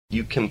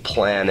You can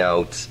plan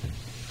out,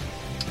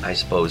 I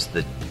suppose,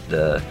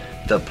 the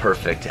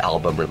perfect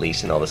album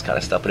release and all this kind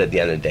of stuff, but at the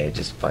end of the day, it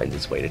just finds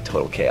its way to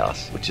total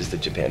chaos, which is the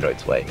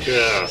Japandroids way.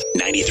 Yeah.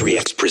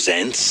 93X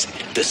presents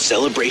the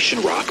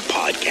Celebration Rock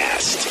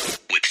Podcast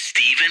with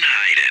Stephen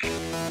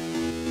Hayden.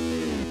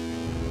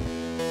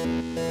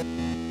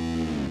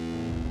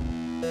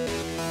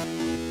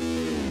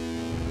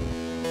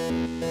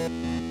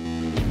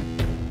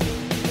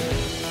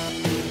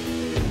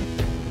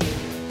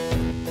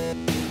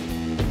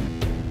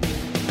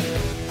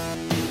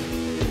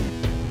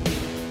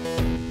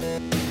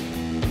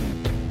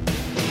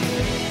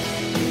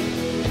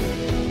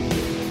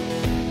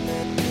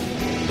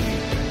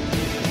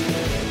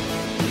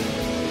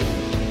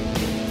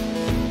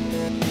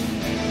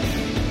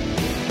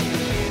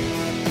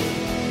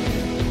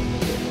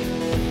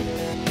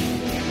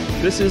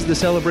 This is the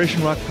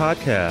Celebration Rock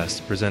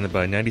Podcast, presented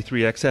by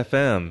 93X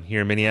FM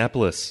here in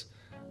Minneapolis.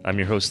 I'm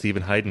your host,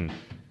 Stephen Hayden.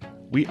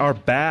 We are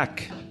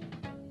back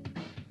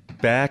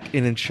and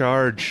in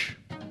charge.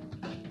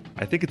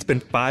 I think it's been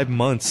 5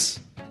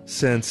 months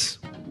since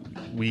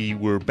we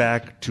were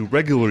back to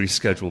regularly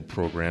scheduled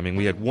programming.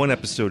 We had one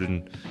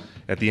episode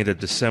at the end of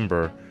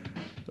December,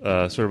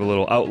 sort of a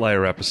little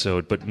outlier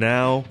episode, but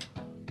now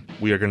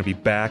we are going to be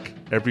back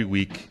every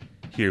week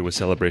here with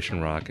Celebration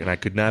Rock, and I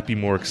could not be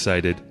more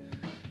excited.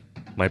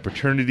 My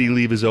paternity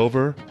leave is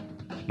over.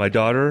 My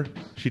daughter,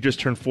 she just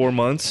turned 4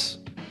 months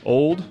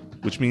old,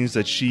 which means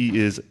that she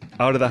is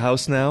out of the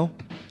house now.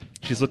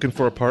 She's looking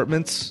for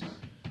apartments.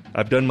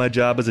 I've done my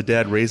job as a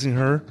dad raising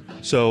her,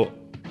 so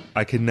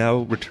I can now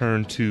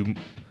return to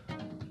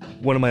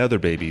one of my other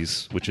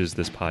babies, which is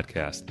this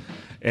podcast.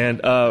 And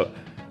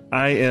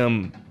I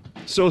am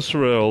so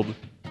thrilled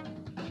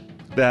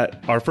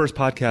that our first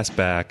podcast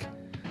back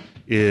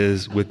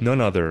is with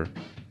none other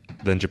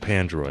than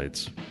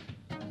Japandroids.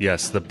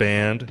 Yes, the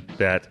band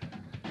that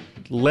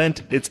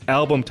lent its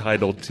album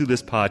title to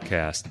this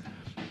podcast.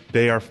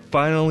 They are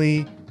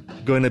finally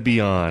going to be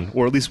on,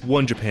 or at least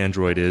one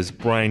Japandroid is.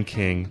 Brian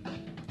King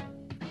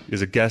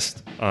is a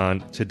guest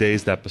on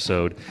today's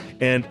episode.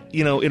 And,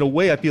 you know, in a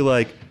way, I feel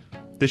like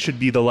this should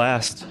be the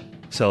last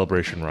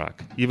Celebration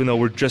Rock. Even though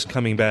we're just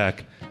coming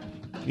back,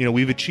 you know,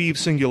 we've achieved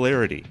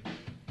singularity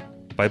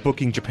by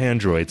booking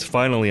Japandroids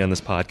finally on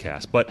this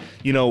podcast. But,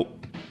 you know,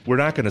 we're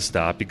not going to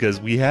stop because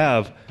we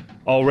have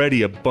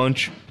already a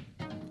bunch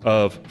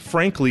of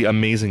frankly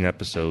amazing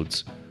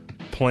episodes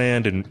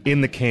planned and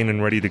in the can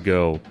and ready to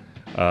go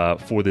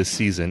for this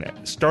season.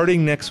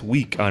 Starting next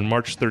week on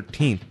March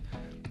 13th,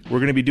 we're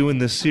going to be doing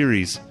this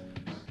series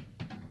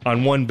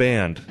on one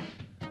band.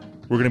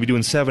 We're going to be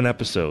doing 7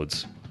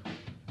 episodes.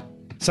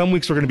 Some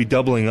weeks we're going to be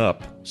doubling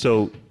up.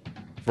 So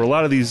for a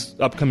lot of these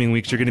upcoming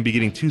weeks, you're going to be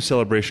getting 2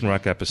 Celebration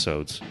Rock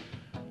episodes.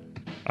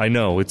 I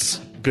know, it's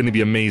going to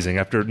be amazing.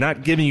 After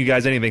not giving you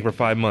guys anything for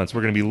 5 months,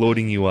 we're going to be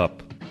loading you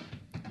up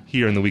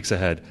here in the weeks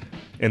ahead.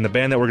 And the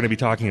band that we're going to be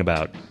talking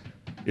about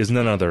is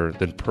none other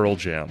than Pearl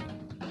Jam.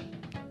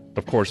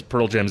 Of course,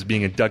 Pearl Jam is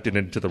being inducted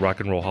into the Rock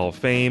and Roll Hall of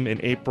Fame in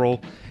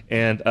April,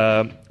 and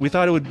we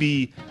thought it would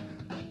be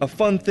a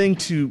fun thing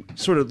to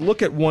sort of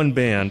look at one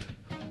band,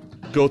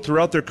 go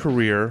throughout their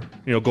career,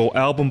 you know, go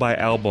album by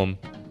album,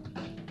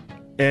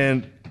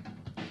 and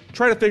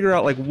try to figure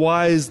out, like,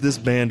 why is this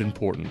band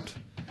important?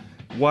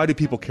 Why do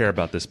people care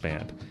about this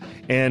band?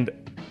 And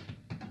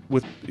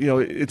with, you know,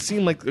 it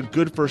seemed like a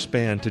good first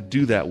band to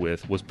do that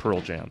with was Pearl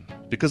Jam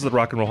because of the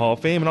Rock and Roll Hall of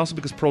Fame and also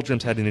because Pearl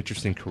Jam's had an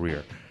interesting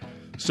career.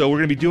 So we're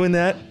going to be doing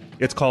that.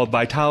 It's called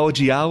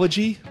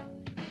Vitologyology.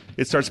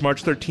 It starts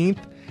March 13th,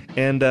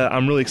 and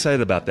I'm really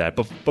excited about that.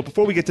 But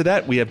before we get to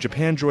that, we have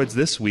Japandroids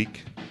this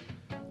week,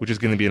 which is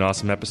going to be an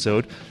awesome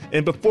episode.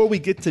 And before we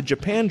get to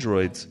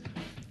Japandroids,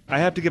 I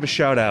have to give a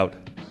shout out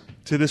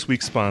to this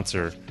week's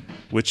sponsor,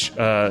 which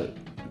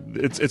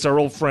it's our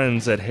old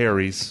friends at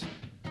Harry's.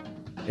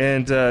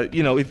 And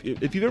you know, if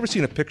you've ever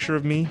seen a picture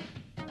of me,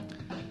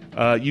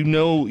 you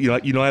know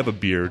I have a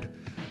beard,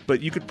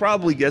 but you could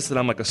probably guess that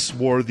I'm like a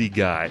swarthy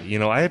guy. You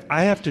know,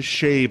 I have to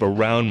shave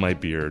around my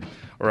beard,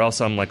 or else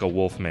I'm like a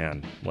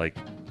wolfman like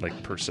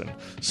person.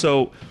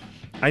 So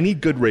I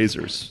need good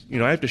razors. You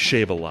know, I have to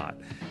shave a lot,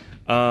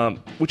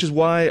 which is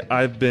why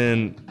I've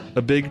been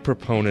a big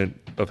proponent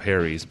of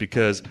Harry's,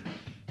 because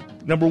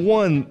number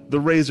one, the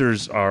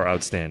razors are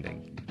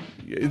outstanding.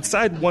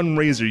 Inside one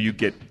razor, you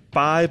get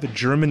 5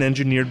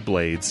 German-engineered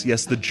blades.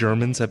 Yes, the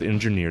Germans have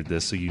engineered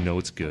this, so you know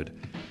it's good.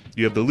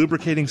 You have the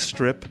lubricating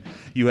strip.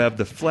 You have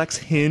the flex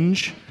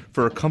hinge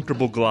for a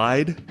comfortable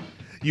glide.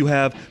 You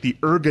have the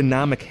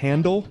ergonomic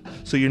handle,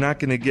 so you're not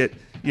going to get,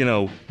 you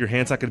know, your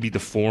hand's not going to be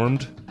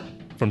deformed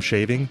from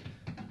shaving.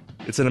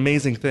 It's an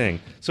amazing thing.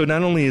 So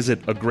not only is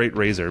it a great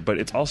razor, but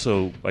it's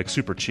also, like,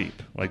 super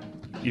cheap. Like,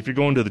 if you're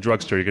going to the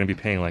drugstore, you're going to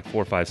be paying like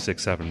 $4, $5,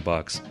 $6,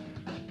 $7.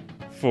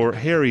 For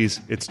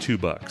Harry's, it's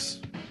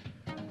 $2.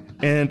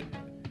 And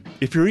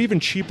if you're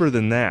even cheaper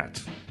than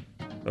that,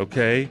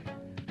 okay,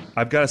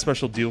 I've got a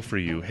special deal for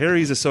you.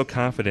 Harry's is so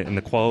confident in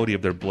the quality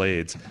of their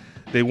blades,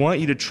 they want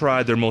you to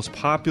try their most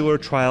popular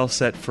trial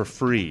set for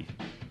free.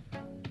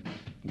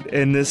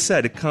 in this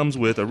set, it comes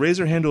with a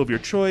razor handle of your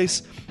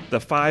choice, the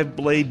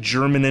 5-blade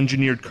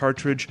German-engineered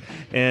cartridge,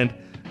 and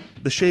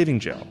the shaving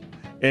gel.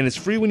 And it's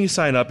free when you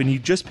sign up, and you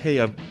just pay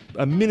a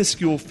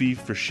minuscule fee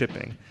for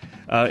shipping.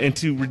 And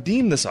to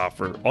redeem this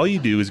offer, all you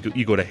do is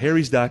you go to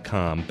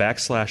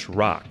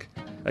harrys.com/rock.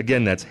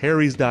 Again, that's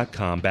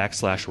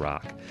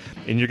harrys.com/rock.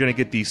 And you're going to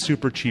get these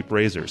super cheap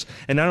razors.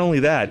 And not only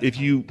that, if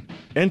you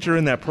enter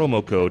in that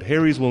promo code,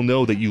 Harry's will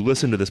know that you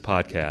listen to this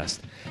podcast,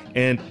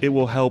 and it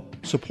will help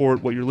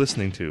support what you're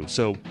listening to.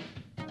 So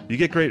you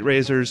get great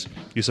razors,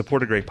 you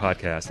support a great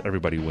podcast,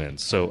 everybody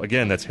wins. So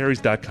again, that's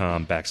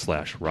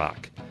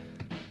harrys.com/rock.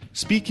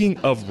 Speaking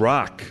of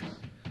rock,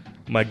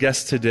 my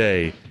guests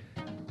today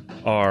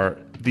are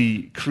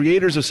the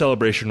creators of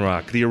Celebration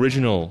Rock, the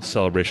original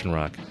Celebration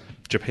Rock,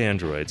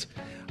 Japandroids.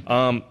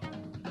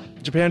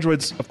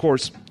 Japandroids, of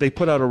course, they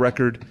put out a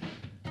record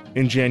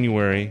in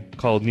January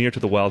called "Near to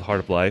the Wild Heart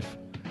of Life."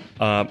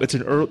 It's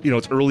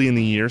early in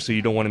the year, so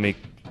you don't want to make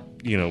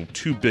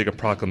too big of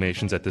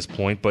proclamations at this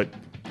point. But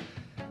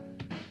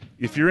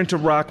if you're into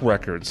rock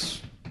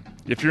records,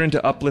 if you're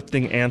into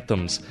uplifting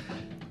anthems,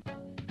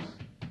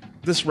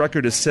 this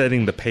record is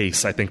setting the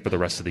pace, I think, for the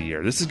rest of the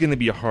year. This is going to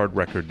be a hard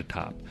record to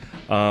top.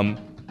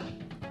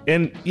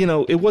 And,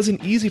 it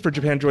wasn't easy for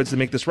Japandroids to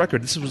make this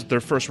record. This was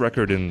their first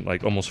record in,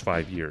 almost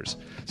 5 years.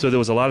 So there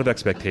was a lot of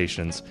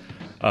expectations.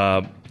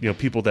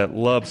 People that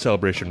love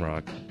Celebration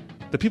Rock,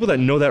 the people that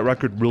know that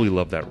record really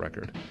love that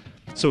record.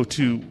 So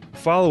to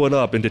follow it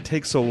up and to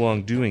take so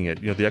long doing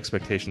it, the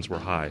expectations were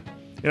high.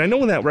 And I know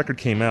when that record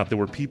came out, there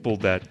were people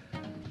that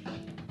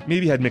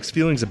maybe had mixed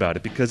feelings about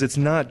it because it's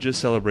not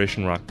just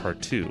Celebration Rock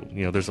Part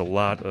 2. There's a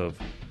lot of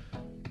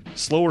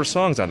slower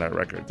songs on that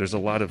record. There's a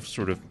lot of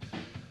sort of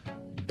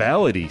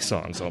ballady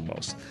songs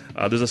almost.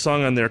 There's a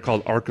song on there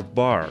called Ark of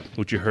Bar,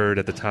 which you heard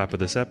at the top of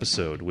this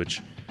episode,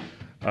 which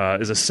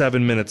is a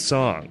 7-minute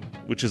song,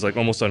 which is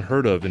almost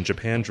unheard of in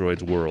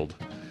Japandroid's world.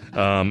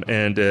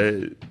 And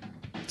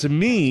to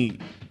me,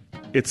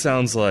 it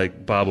sounds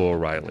like Bobo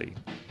O'Reilly.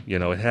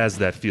 It has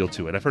that feel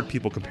to it. I've heard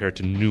people compare it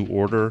to New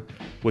Order,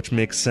 which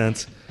makes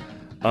sense.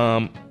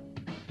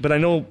 But I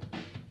know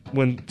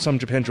when some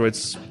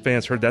Japandroids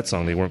fans heard that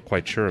song, they weren't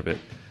quite sure of it.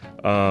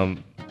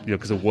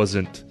 Because it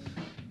wasn't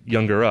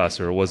Younger Us,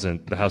 or it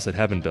wasn't The House That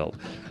Heaven Built.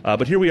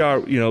 But here we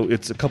are,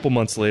 it's a couple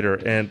months later,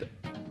 and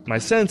my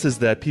sense is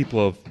that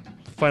people have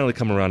finally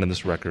come around on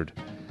this record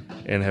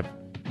and have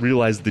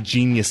realized the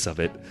genius of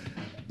it.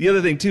 The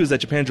other thing, too, is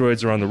that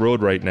Japandroids are on the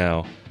road right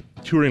now,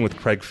 touring with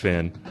Craig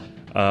Finn,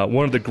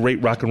 one of the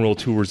great rock and roll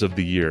tours of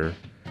the year.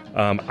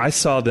 I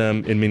saw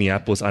them in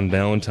Minneapolis on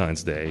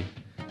Valentine's Day,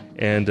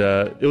 and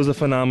it was a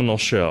phenomenal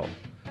show.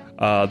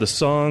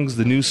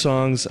 The new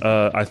songs,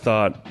 I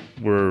thought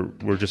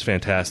were just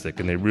fantastic,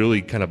 and they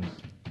really kind of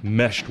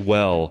meshed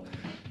well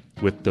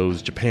with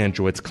those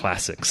Japandroids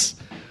classics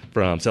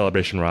from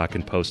Celebration Rock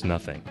and Post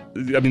Nothing.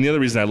 I mean, the other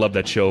reason I love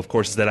that show, of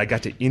course, is that I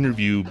got to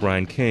interview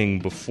Brian King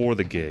before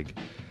the gig.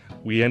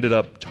 We ended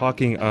up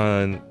talking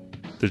on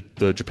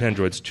the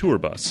Japandroids tour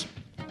bus.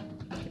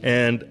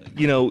 And,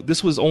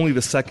 this was only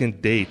the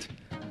second date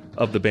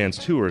of the band's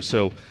tour.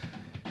 So,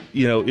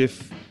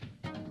 if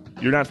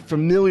you're not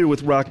familiar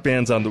with rock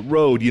bands on the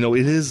road,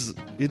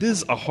 it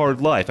is a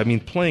hard life. I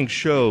mean, playing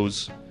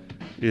shows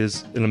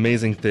is an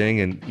amazing thing,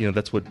 and,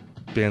 that's what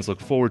bands look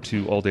forward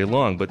to all day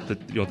long. But,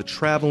 the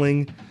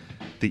traveling,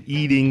 the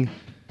eating,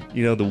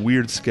 the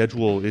weird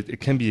schedule, it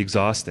can be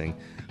exhausting.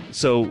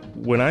 So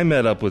when I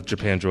met up with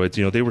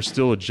Japandroids, they were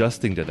still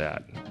adjusting to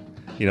that.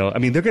 They're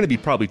going to be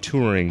probably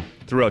touring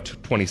throughout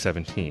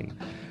 2017.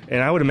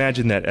 And I would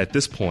imagine that at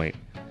this point,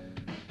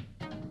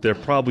 they're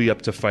probably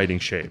up to fighting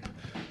shape.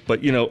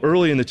 But,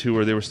 early in the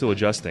tour, they were still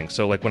adjusting.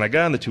 So, when I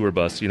got on the tour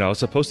bus, I was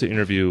supposed to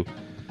interview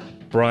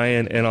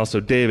Brian and also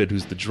David,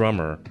 who's the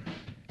drummer.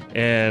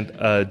 And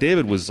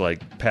David was,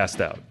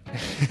 passed out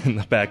in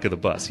the back of the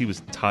bus. He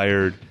was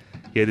tired.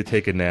 He had to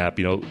take a nap.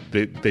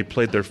 They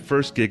played their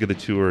first gig of the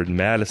tour in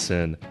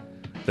Madison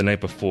the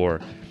night before.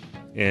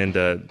 And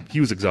he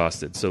was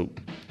exhausted. So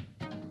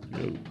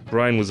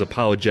Brian was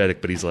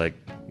apologetic, but he's like,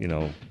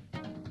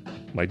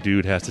 my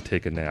dude has to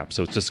take a nap,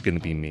 so it's just going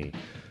to be me.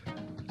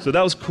 So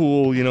that was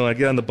cool. I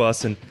get on the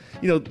bus, and,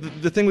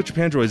 the thing with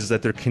Japandroids is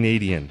that they're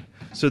Canadian.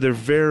 So they're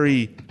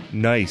very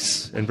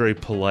nice and very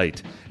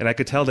polite. And I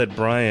could tell that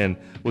Brian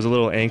was a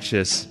little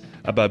anxious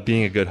about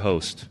being a good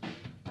host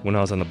when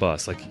I was on the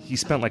bus. He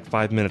spent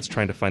 5 minutes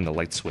trying to find the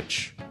light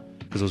switch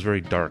because it was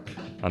very dark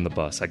on the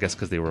bus. I guess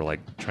because they were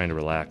trying to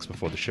relax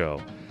before the show.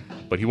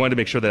 But he wanted to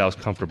make sure that I was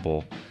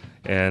comfortable,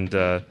 and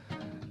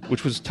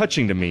which was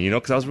touching to me,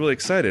 because I was really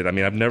excited. I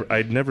mean,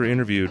 I'd never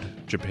interviewed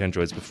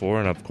Japandroids before,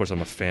 and of course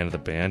I'm a fan of the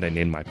band. I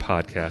named my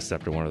podcast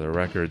after one of their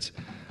records.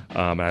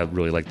 I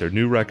really like their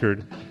new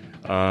record.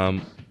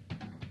 And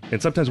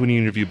sometimes when you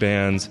interview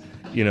bands,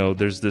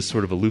 there's this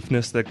sort of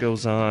aloofness that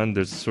goes on.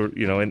 There's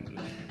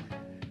and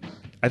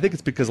I think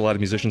it's because a lot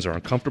of musicians are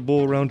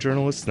uncomfortable around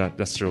journalists, not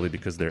necessarily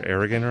because they're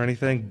arrogant or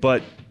anything,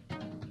 but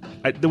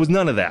there was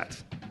none of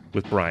that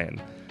with Brian.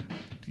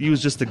 He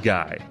was just a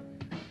guy.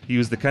 He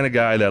was the kind of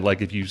guy that,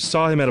 like, if you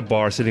saw him at a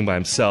bar sitting by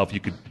himself,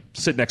 you could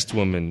sit next to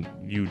him and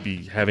you'd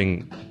be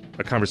having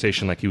a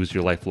conversation like he was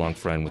your lifelong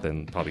friend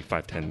within probably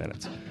 5-10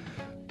 minutes.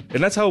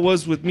 And that's how it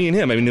was with me and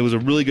him. I mean, it was a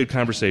really good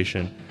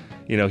conversation.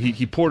 You know,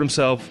 he poured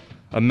himself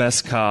a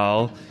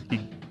mezcal, he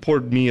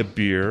poured me a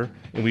beer,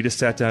 and we just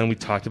sat down and we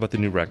talked about the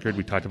new record,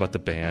 we talked about the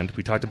band,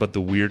 we talked about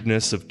the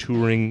weirdness of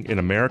touring in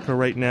America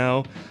right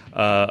now,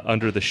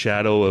 under the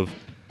shadow of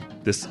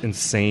this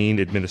insane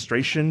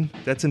administration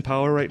that's in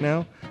power right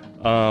now.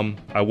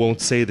 I won't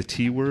say the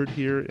T word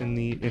here in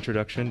the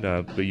introduction,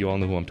 but you all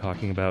know who I'm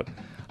talking about.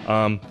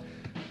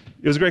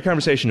 It was a great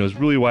conversation. It was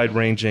really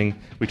wide-ranging.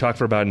 We talked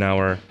for about an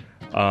hour,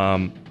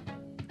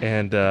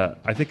 and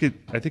I think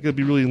it'll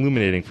be really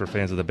illuminating for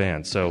fans of the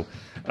band. So,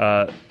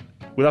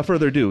 without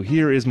further ado,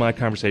 here is my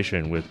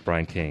conversation with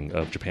Brian King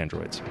of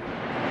Japandroids.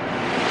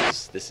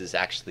 This is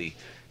actually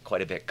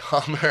quite a bit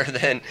calmer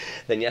than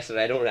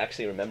yesterday. I don't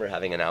actually remember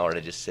having an hour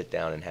to just sit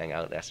down and hang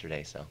out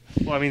yesterday. So,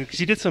 well, I mean, because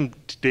you did some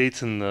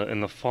dates in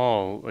the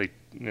fall, like,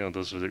 you know,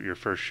 those were your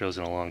first shows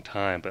in a long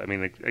time. But I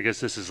mean, like, I guess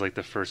this is like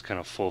the first kind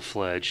of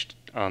full-fledged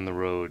on the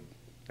road,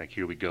 like,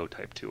 here we go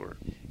type tour.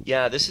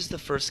 Yeah, this is the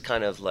first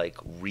kind of like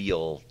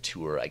real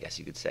tour, I guess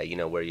you could say. You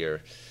know, where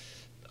you're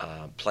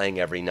playing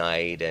every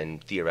night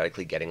and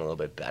theoretically getting a little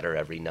bit better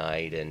every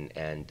night, and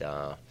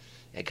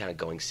kind of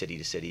going city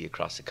to city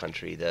across the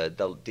country.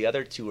 The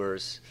other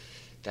tours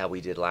that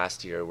we did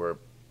last year were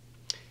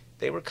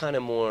kind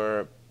of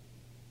more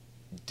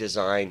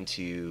designed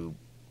to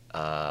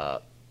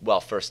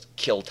first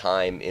kill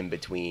time in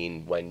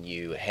between when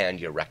you hand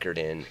your record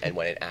in and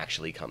when it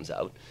actually comes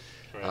out.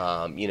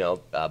 Right.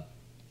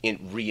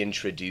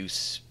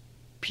 Reintroduce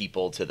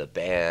people to the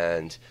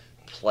band,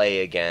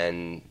 play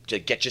again,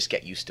 just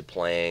get used to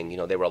playing. You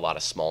know, there were a lot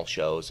of small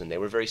shows and they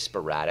were very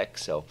sporadic,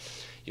 so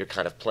you're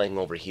kind of playing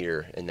over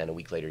here and then a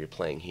week later you're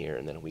playing here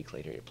and then a week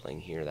later you're playing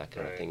here, that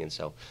kind of thing. And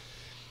so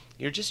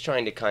you're just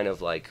trying to kind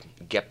of like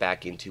get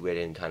back into it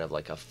in kind of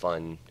like a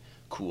fun,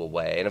 cool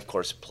way, and of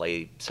course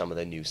play some of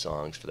the new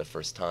songs for the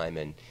first time.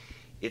 And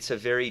it's a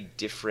very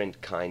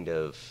different kind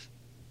of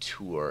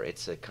tour.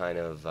 It's a kind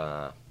of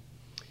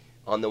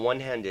on the one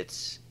hand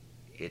it's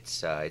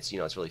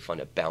really fun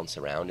to bounce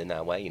around in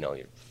that way. You know,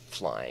 you're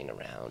flying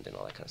around and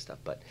all that kind of stuff.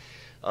 But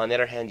on the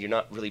other hand, you're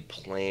not really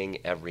playing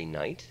every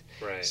night.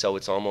 Right. So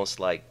it's almost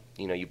like,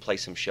 you know, you play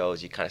some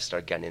shows, you kind of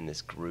start getting in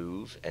this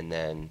groove, and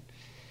then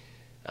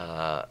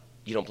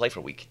you don't play for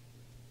a week.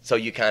 So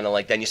you kind of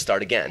like, then you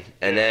start again,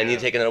 and then you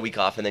take another week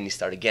off, and then you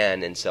start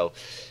again. And so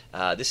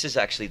this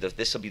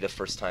will be the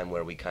first time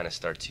where we kind of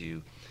start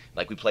to,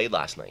 like, we played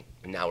last night,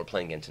 and now we're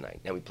playing again tonight.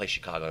 Now we play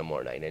Chicago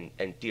tomorrow night,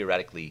 and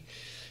theoretically,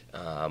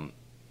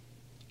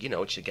 you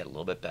know, it should get a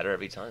little bit better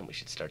every time. We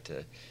should start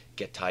to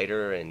get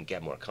tighter and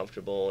get more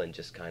comfortable and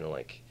just kind of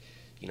like,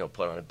 you know,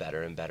 put on a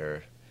better and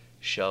better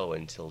show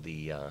until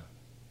the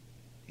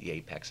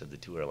apex of the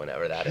tour,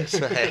 whenever that is.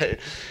 So,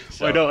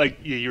 well, I know, like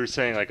you were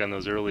saying, like on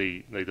those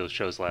early, like those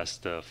shows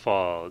last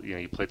fall, you know,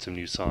 you played some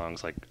new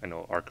songs, like I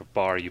know Arc of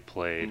Bar you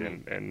played,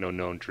 mm-hmm. and No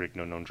Known Drink,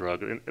 No Known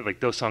Drug, and like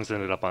those songs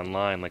ended up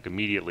online like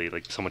immediately,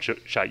 like someone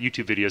shot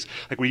YouTube videos.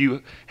 Like, were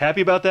you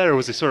happy about that, or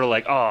was it sort of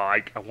like, oh,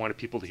 I wanted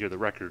people to hear the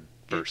record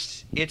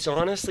first? It's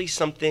honestly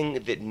something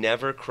that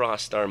never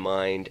crossed our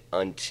mind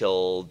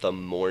until the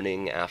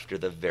morning after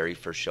the very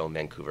first show in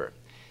Vancouver.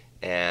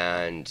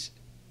 And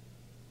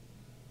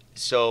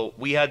so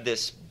we had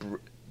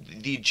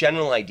the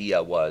general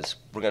idea was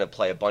we're going to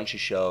play a bunch of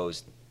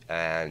shows,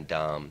 and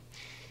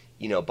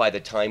you know, by the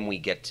time we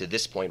get to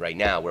this point right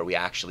now where we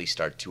actually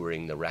start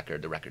touring the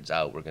record's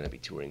out, we're going to be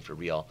touring for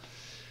real.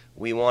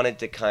 We wanted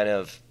to kind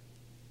of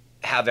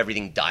have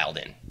everything dialed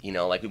in, you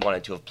know, like we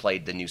wanted to have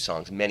played the new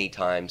songs many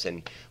times,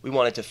 and we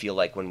wanted to feel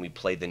like when we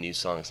played the new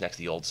songs next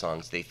to the old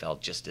songs, they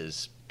felt just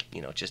as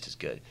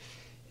good.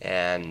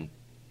 And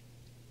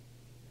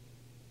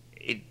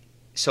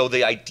so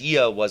the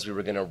idea was we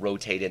were going to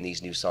rotate in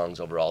these new songs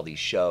over all these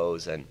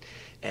shows, and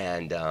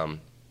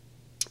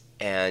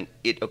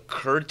it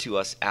occurred to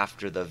us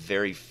after the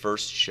very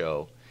first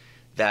show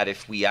that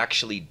if we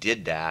actually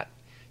did that,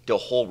 the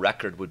whole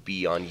record would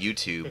be on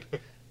YouTube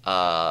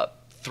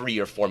 3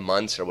 or 4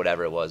 months or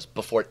whatever it was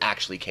before it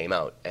actually came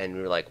out. And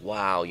we were like,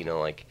 wow, you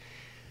know, like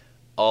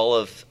all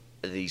of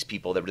these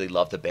people that really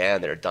love the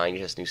band, that are dying to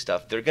hear this new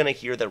stuff, they're going to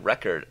hear the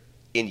record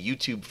in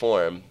YouTube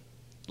form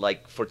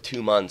like for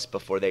 2 months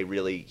before they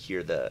really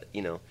hear the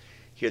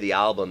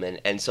album.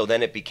 And so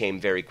then it became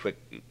very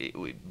quickly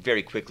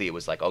it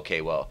was like,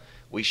 okay, well,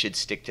 we should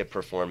stick to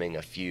performing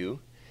a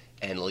few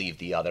and leave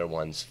the other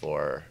ones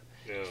for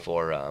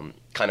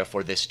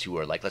this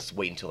tour. Like, let's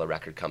wait until the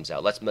record comes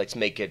out. Let's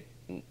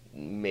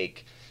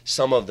make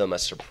some of them a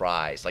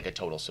surprise, like a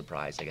total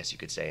surprise, I guess you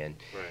could say.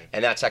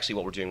 And that's actually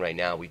what we're doing right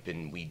now.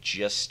 We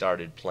just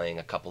started playing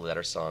a couple of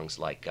other songs,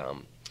 like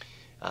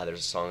there's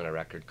a song on a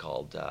record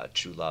called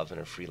True Love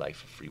and a Free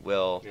Life of Free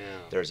Will. Yeah.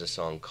 There's a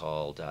song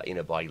called In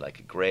a Body Like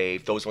a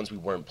Grave. Those ones we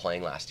weren't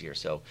playing last year,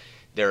 so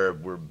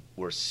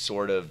we're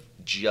sort of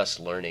just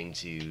learning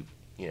to,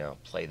 you know,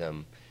 play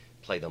them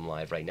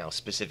live right now,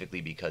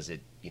 specifically because it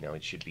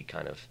should be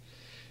kind of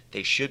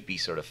they should be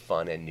sort of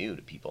fun and new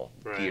to people,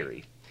 Right.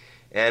 theory.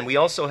 And we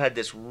also had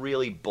this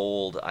really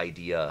bold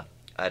idea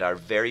at our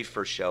very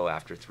first show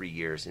after 3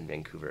 years in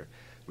Vancouver.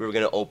 We were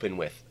going to open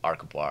with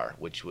Arcabar,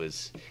 which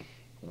was,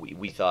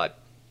 we thought,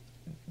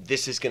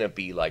 this is going to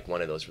be like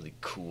one of those really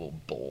cool,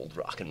 bold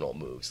rock and roll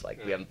moves.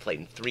 Like, we haven't played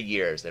in 3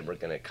 years, and we're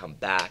going to come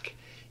back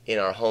in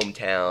our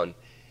hometown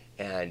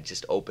and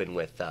just open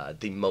with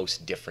the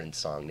most different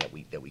song that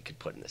we could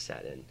put in the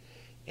set.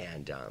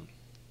 And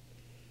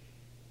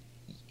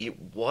it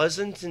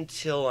wasn't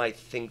until I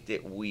think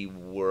that we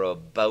were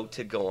about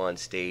to go on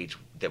stage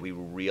that we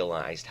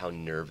realized how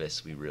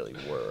nervous we really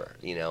were.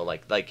 You know,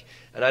 like,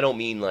 and I don't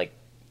mean like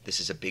this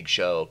is a big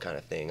show kind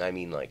of thing. I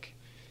mean like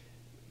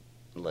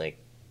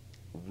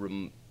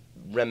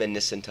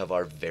reminiscent of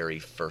our very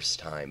first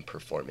time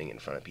performing in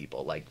front of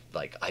people. Like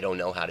I don't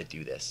know how to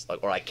do this,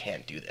 like, or I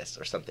can't do this,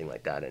 or something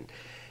like that.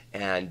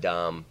 And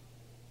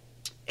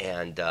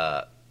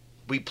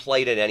we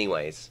played it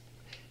anyways.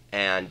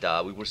 And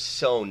we were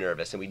so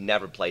nervous, and we'd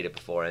never played it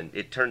before, and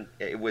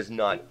it was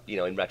not,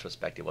 in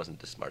retrospect, it wasn't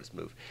the smartest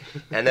move.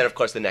 And then, of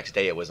course, the next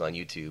day it was on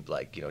YouTube,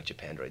 like,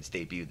 Japandroids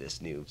debuted this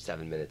new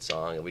 7-minute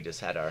song, and we just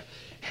had our,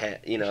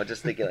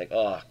 just thinking like,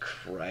 oh,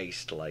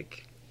 Christ,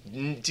 like,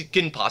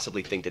 couldn't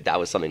possibly think that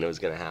was something that was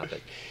going to happen.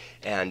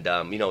 And,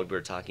 we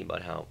were talking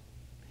about how,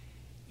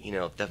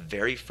 the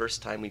very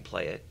first time we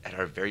play it, at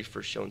our very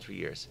first show in 3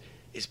 years,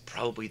 is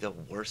probably the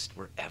worst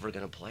we're ever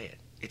going to play it.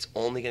 It's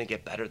only going to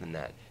get better than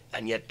that.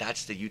 And yet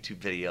that's the YouTube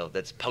video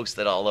that's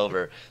posted all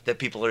over that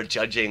people are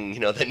judging,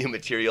 the new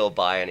material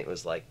by. And it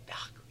was like,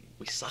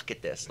 we suck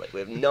at this. Like, we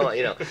have no,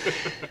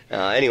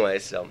 anyway,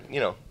 so,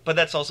 but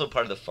that's also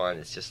part of the fun.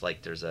 It's just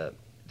like there's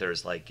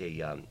like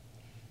a,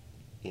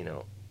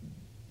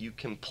 you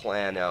can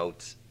plan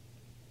out,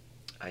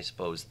 I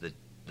suppose,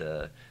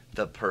 the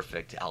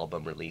perfect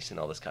album release and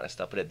all this kind of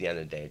stuff. But at the end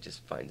of the day, it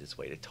just finds its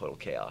way to total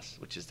chaos,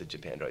 which is the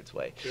Japandroids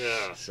way.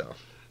 Yeah. So.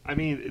 I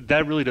mean,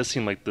 that really does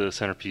seem like the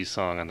centerpiece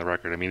song on the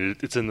record. I mean,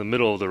 it's in the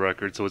middle of the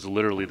record, so it's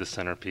literally the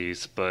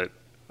centerpiece. But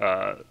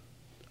I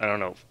don't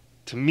know.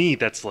 To me,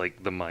 that's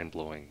like the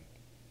mind-blowing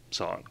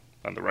song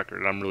on the record,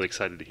 and I'm really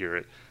excited to hear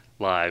it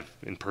live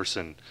in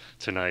person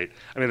tonight.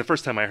 I mean, the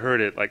first time I heard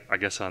it, like, I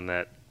guess on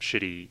that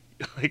shitty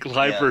like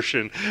live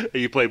version that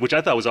you played, which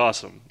I thought was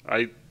awesome.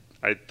 I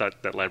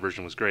thought that live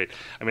version was great.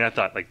 I mean, I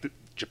thought like the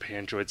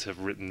Japandroids have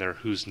written their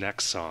 "Who's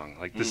Next" song.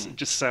 Like, this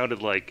just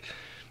sounded like,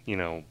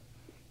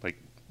 like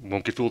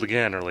Won't Get Fooled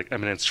Again, or like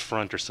Eminence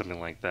Front or something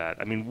like that.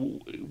 I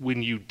mean,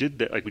 when you did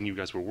that, like when you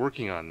guys were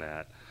working on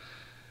that,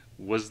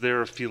 was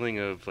there a feeling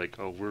of like,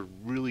 oh, we're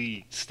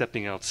really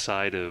stepping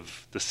outside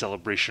of the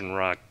celebration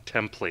rock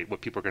template,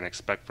 what people are going to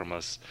expect from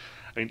us?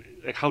 I mean,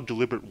 like, how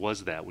deliberate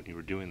was that when you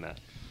were doing that?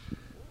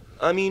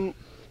 I mean,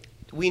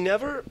 we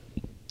never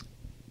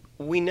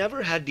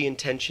had the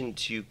intention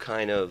to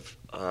kind of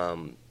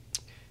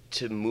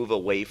to move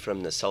away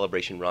from the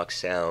celebration rock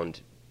sound,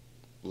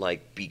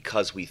 like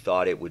because we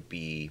thought it would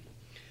be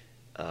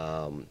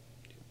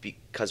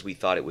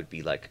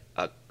like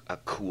a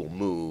cool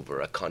move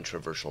or a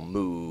controversial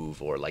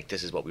move, or like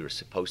this is what we were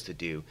supposed to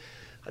do.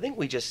 I think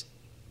we just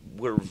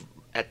were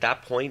at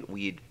that point.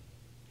 We'd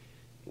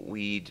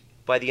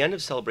by the end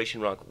of Celebration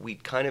Rock,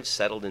 we'd kind of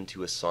settled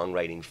into a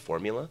songwriting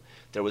formula.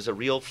 There was a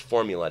real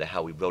formula to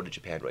how we wrote a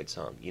Japandroid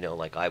song.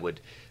 Like I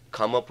would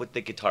come up with the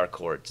guitar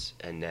chords,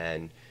 and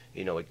then,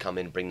 I'd come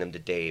in, bring them to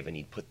Dave, and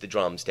he'd put the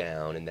drums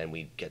down, and then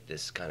we'd get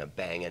this kind of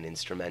banging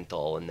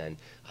instrumental, and then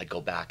I'd go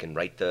back and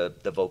write the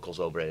vocals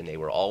over it, and they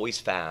were always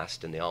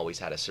fast, and they always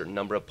had a certain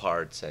number of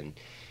parts, and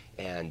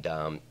they had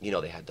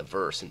the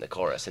verse and the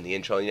chorus and the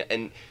intro,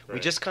 and we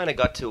just kind of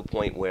got to a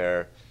point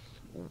where,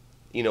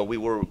 we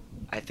were,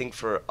 I think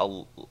for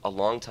a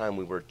long time,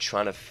 we were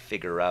trying to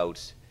figure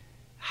out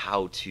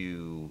how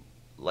to,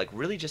 like,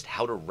 really just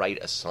how to write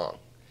a song.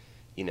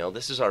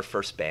 This is our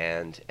first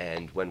band,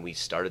 and when we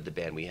started the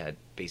band, we had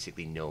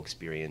basically no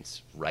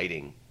experience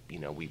writing.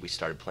 We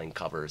started playing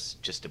covers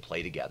just to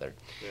play together.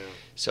 Yeah.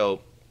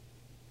 So,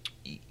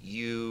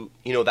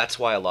 that's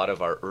why a lot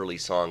of our early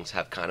songs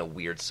have kind of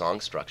weird song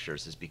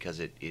structures, is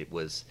because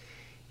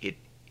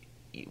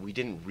we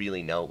didn't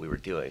really know what we were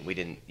doing. We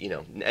didn't,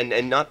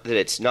 and not that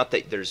it's not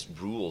that there's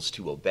rules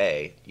to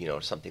obey,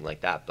 or something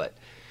like that, but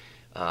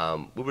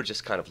we were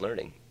just kind of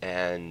learning.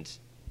 And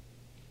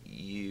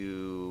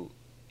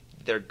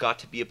there got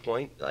to be a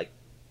point, like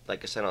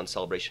I said on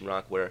Celebration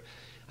Rock, where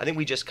I think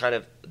we just kind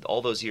of,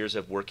 all those years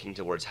of working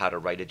towards how to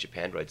write a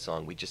Japandroid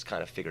song, we just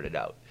kind of figured it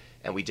out.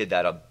 And we did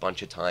that a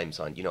bunch of times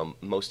on,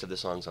 most of the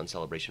songs on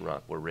Celebration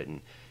Rock were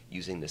written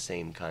using the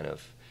same kind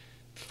of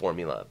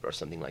formula or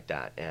something like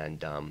that.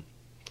 And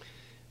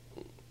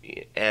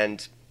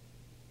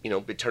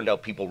it turned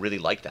out people really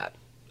liked that,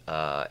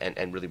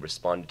 and really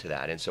responded to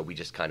that. And so we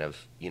just kind of,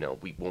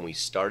 when we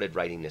started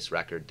writing this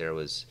record, there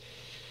was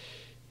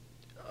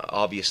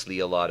obviously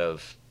a lot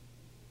of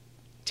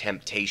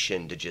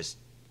temptation to just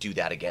do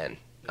that again.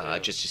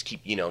 Just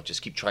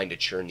keep trying to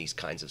churn these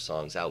kinds of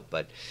songs out.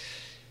 But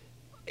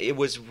it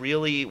was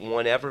really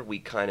whenever we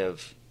kind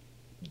of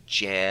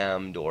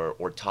jammed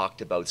or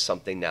talked about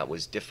something that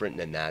was different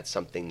than that,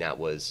 something that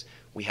was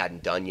we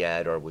hadn't done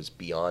yet or was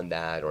beyond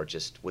that or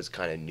just was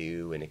kind of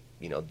new. And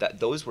that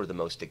those were the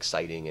most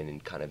exciting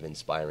and kind of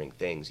inspiring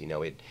things.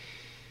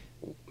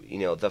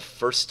 The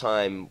first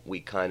time we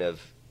kind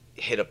of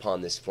hit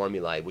upon this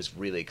formula, it was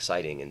really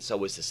exciting, and so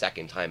was the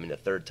second time and the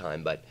third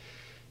time. But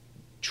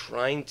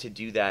trying to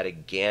do that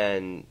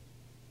again,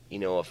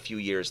 a few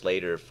years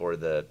later for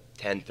the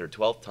 10th or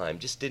 12th time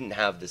just didn't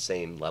have the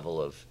same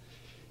level of,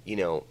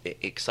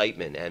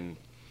 excitement.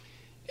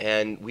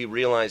 And we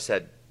realized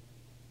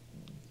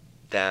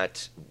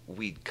that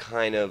we'd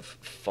kind of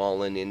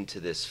fallen into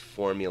this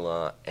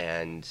formula,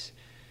 and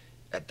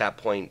at that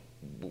point,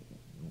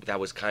 that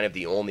was kind of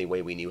the only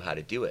way we knew how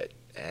to do it.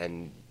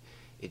 And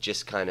it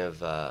just kind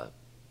of,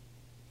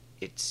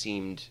 it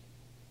seemed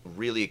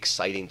really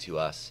exciting to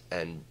us,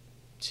 and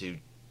to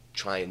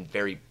try and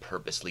very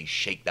purposely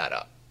shake that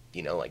up,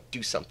 like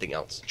do something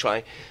else.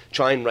 Try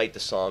and write the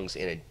songs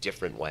in a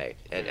different way.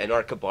 And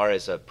Our Kabar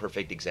is a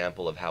perfect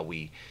example of how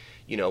we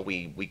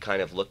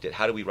kind of looked at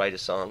how do we write a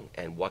song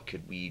and what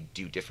could we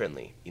do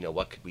differently?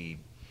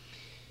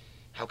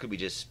 How could we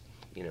just,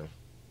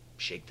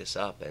 shake this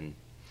up? And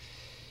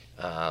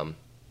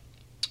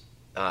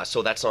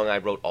so that song, I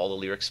wrote all the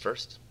lyrics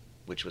first,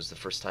 which was the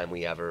first time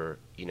we ever,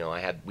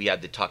 we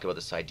had to talk about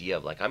this idea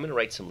of like, I'm going to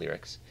write some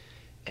lyrics,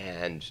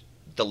 and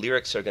the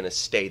lyrics are going to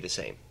stay the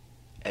same,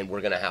 and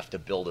we're going to have to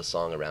build a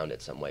song around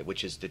it some way,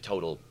 which is the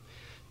total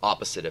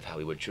opposite of how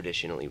we would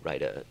traditionally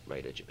write a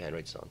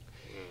Japandroid song.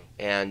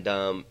 And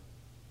and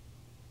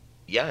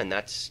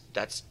that's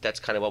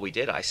kind of what we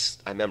did. I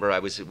remember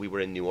we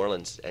were in New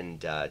Orleans,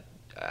 and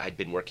I'd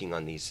been working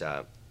on these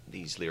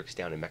lyrics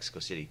down in Mexico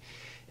City.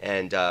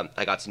 And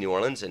I got to New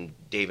Orleans, and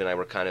Dave and I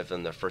were kind of,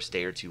 on the first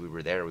day or two we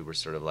were there, we were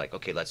sort of like,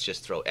 okay, let's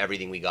just throw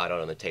everything we got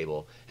out on the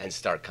table and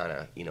start kind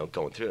of,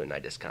 going through it. And I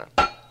just kind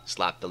of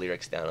slapped the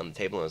lyrics down on the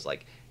table and was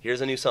like, here's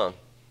a new song.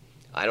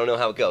 I don't know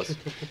how it goes.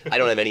 I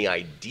don't have any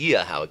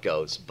idea how it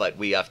goes, but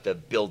we have to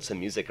build some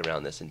music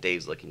around this. And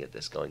Dave's looking at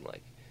this going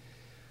like,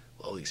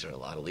 well, these are a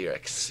lot of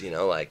lyrics,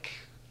 like,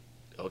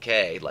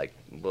 okay, like,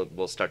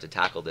 we'll start to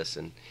tackle this.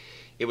 And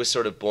it was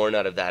sort of born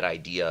out of that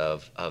idea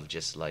of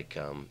just like,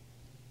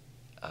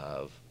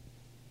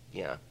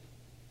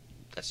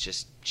 let's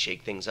just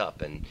shake things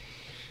up. And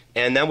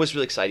that was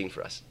really exciting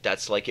for us.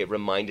 That's like, it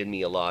reminded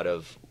me a lot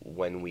of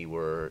when we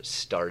were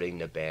starting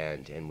the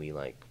band, and we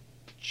like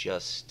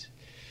just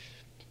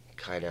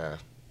kind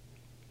of,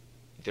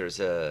 there's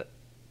a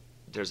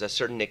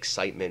certain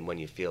excitement when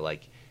you feel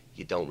like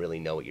you don't really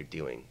know what you're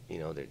doing.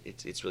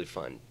 It's really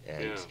fun.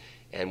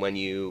 And when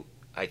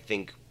I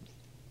think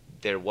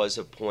there was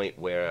a point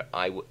where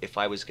if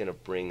I was going to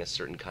bring a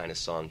certain kind of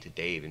song to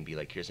Dave and be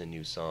like, here's a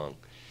new song,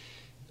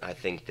 I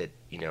think that,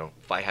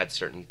 if I had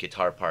certain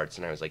guitar parts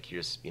and I was like,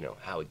 here's,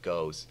 how it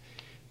goes,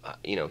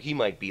 he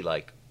might be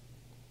like,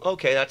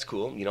 okay, that's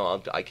cool.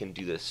 I can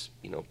do this,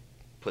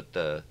 put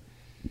the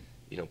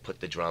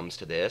drums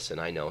to this,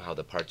 and I know how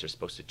the parts are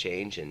supposed to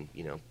change. And,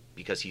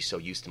 because he's so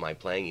used to my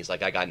playing, he's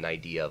like, I got an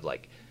idea of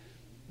like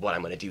what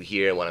I'm going to do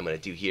here and what I'm going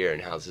to do here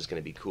and how this is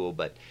going to be cool.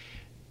 But,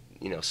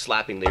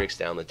 slapping lyrics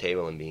down the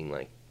table and being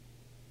like,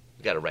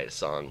 we got to write a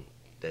song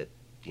that,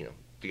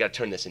 we got to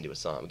turn this into a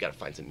song. We got to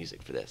find some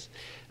music for this.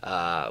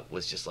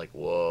 Was just like,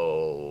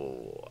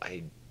 whoa,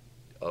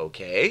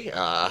 okay.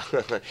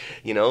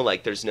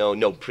 Like there's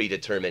no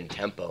predetermined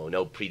tempo,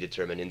 no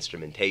predetermined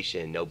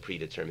instrumentation, no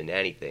predetermined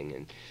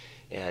anything.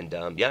 And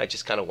it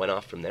just kind of went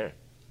off from there.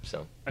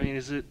 So, I mean,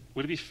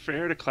 would it be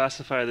fair to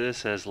classify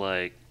this as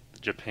like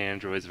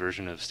Japandroids'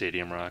 version of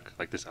Stadium Rock,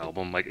 like this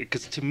album? Like,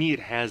 because to me it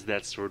has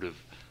that sort of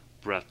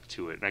breadth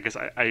to it. And I guess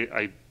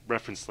I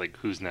referenced like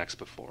Who's Next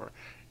before,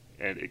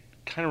 and it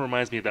kind of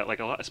reminds me of that, like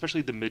a lot,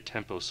 especially the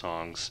mid-tempo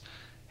songs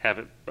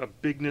have a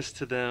bigness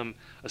to them,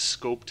 a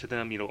scope to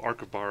them.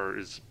 Arc of Bar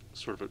is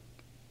sort of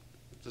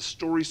it's a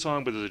story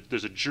song, but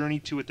there's a journey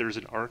to it. There's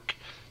an arc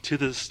to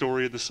the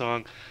story of the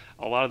song.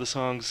 A lot of the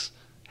songs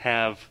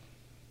have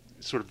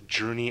sort of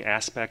journey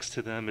aspects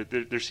to them.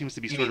 There seems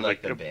to be sort of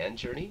like the band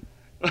Journey.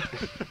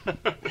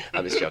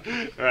 I'm just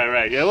joking.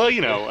 Right. Yeah. Well,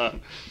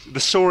 the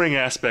soaring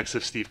aspects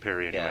of Steve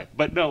Perry, anyway. Yeah.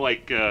 But no,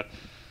 like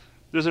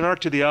there's an arc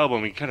to the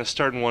album. You kind of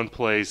start in one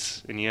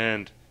place and you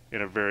end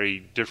in a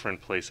very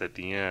different place at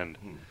the end.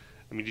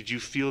 I mean, did you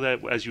feel that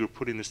as you were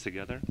putting this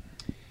together?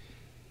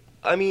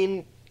 I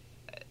mean,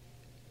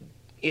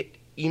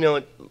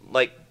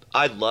 like,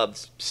 I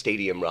loved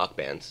stadium rock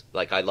bands.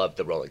 Like, I loved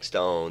the Rolling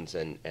Stones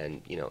and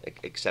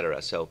et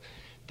cetera. So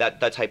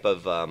that type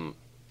of,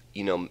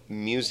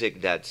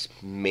 music that's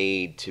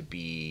made to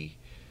be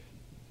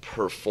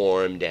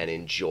performed and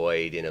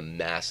enjoyed in a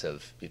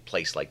massive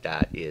place like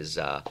that is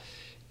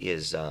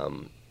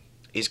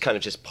kind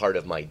of just part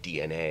of my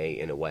DNA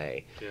in a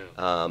way.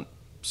 Yeah.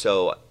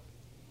 So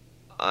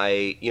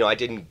I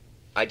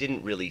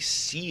didn't really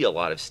see a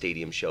lot of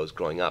stadium shows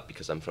growing up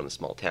because I'm from a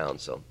small town,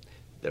 so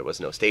there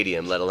was no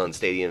stadium, let alone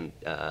stadium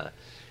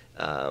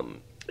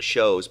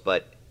shows.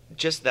 But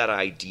just that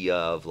idea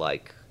of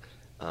like,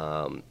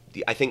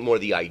 I think more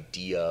the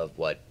idea of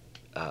what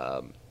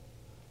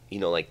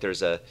like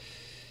there's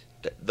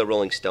the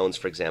Rolling Stones,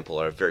 for example,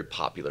 are a very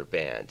popular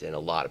band, and a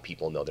lot of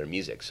people know their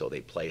music, so they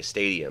play a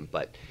stadium.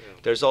 But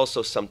there's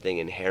also something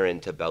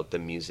inherent about the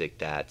music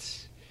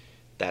that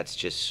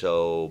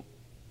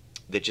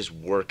just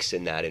works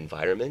in that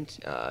environment.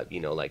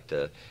 Like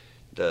the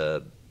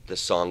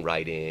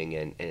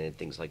songwriting and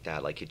things like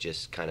that. Like it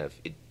just kind of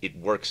it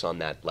works on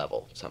that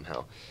level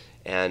somehow,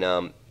 and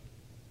I'm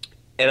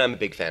a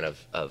big fan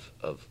of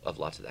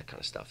lots of that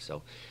kind of stuff.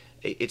 So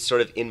it's sort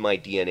of in my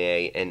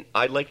DNA, and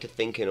I like to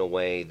think in a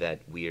way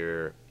that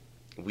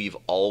we've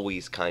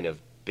always kind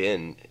of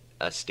been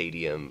a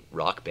stadium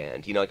rock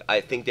band. Like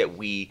I think that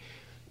we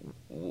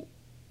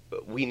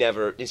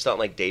never. It's not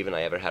like Dave and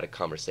I ever had a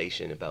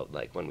conversation about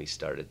like when we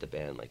started the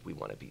band, like we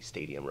want to be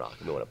stadium rock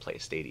and we want to play a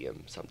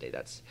stadium someday.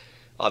 That's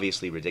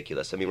obviously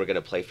ridiculous. I mean, we're going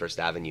to play First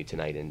Avenue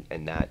tonight,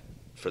 and that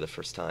for the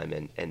first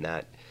time, and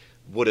that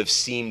would have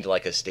seemed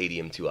like a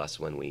stadium to us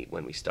when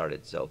we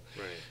started. So.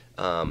 Right.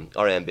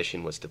 Our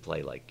ambition was to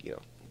play like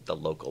the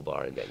local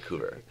bar in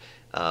Vancouver,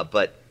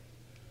 but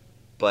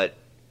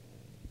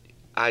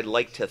I'd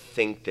like to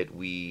think that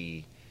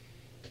we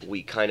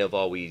kind of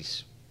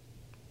always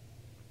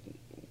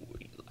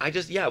we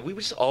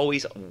just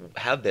always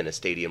have been a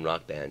stadium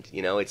rock band.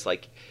 It's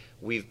like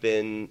we've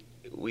been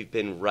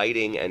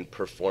writing and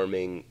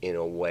performing in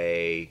a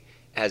way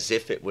as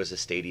if it was a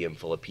stadium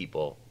full of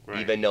people. Right.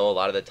 Even though a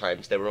lot of the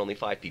times there were only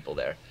 5 people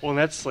there. Well, and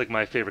that's like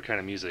my favorite kind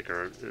of music,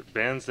 are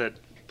bands that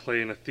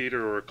play in a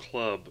theater or a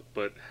club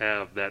but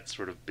have that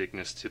sort of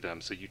bigness to them.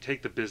 So you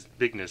take the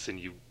bigness and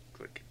you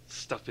like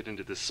stuff it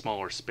into this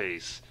smaller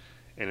space,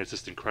 and it's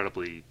just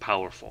incredibly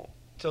powerful.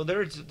 So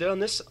there's on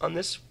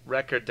this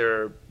record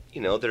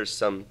there's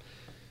some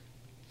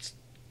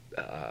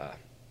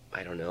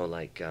I don't know,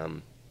 like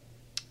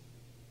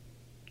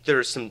there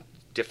are some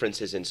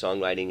differences in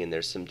songwriting, and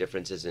there's some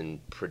differences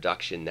in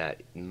production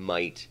that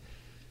might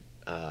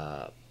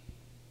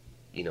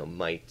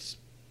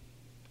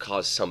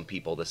cause some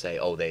people to say,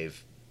 oh,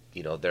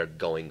 they're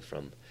going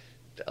from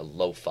a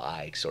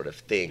lo-fi sort of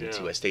thing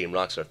to a stadium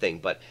rock sort of thing.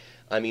 But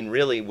I mean,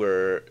 really,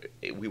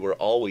 we were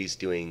always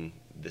doing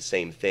the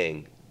same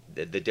thing.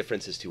 The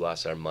differences to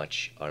us are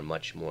much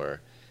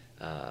more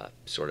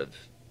sort of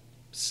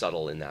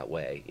subtle in that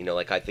way.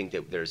 Like I think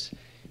that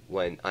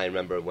I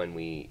remember when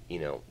we,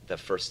 the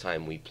first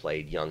time we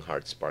played Young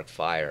Hearts Spark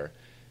Fire,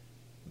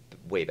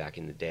 way back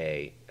in the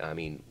day, I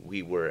mean,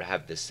 we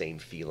have the same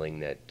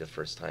feeling that the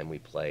first time we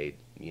played,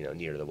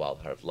 Near to the Wild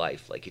Heart of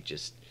Life. Like it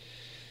just,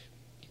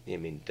 I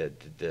mean,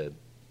 the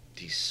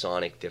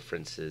sonic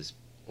differences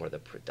or the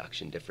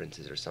production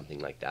differences or something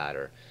like that,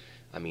 or,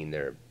 I mean,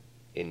 they're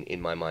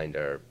in my mind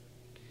are,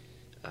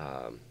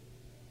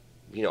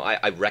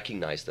 I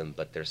recognize them,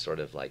 but they're sort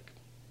of like.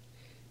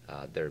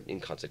 They're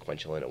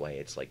inconsequential in a way.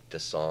 It's like the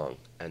song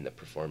and the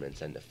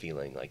performance and the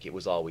feeling. Like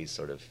it's always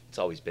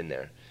been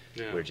there.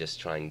 Yeah. We're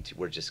just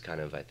kind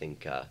of, I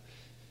think,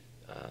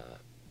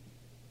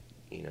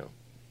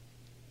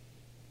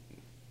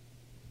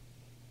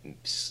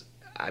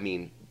 I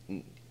mean,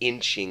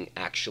 inching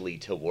actually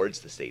towards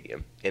the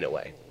stadium in a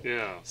way.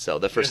 Yeah. So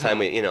the first time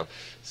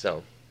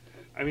so.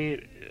 I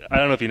mean, I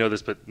don't know if you know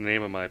this, but the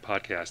name of my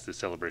podcast is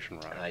Celebration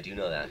Rock. I do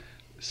know that.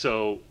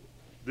 So.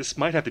 This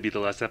might have to be the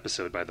last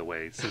episode, by the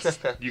way, since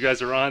you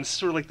guys are on. It's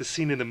sort of like the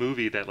scene in the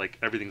movie that like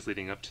everything's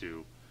leading up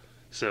to.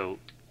 So,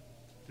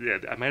 yeah,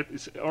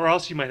 or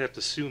else you might have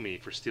to sue me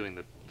for stealing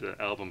the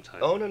album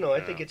title. Oh no,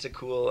 I think it's a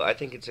cool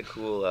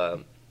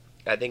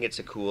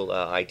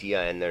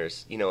idea, and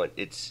there's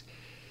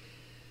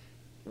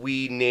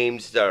we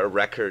named our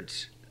record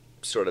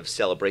sort of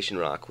Celebration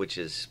Rock, which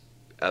is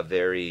a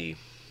very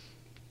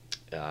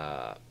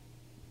I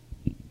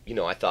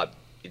thought.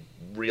 It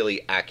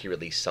really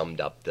accurately summed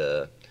up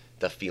the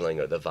feeling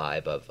or the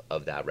vibe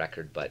of that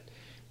record, but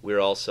we're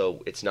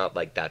also, it's not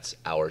like that's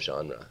our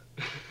genre,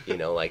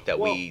 like that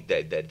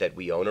that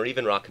we own, or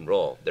even rock and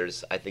roll.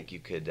 I think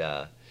you could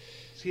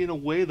see, in a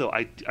way though,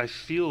 I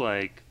feel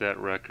like that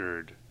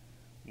record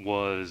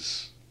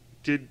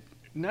did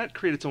not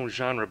create its own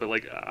genre, but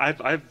like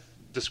I've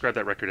described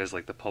that record as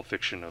like the Pulp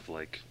Fiction of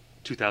like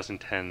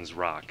 2010s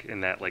rock, in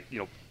that like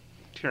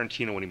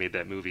Tarantino, when he made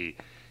that movie,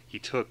 he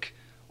took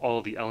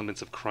all the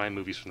elements of crime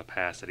movies from the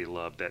past that he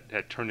loved that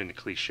had turned into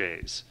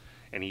cliches,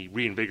 and he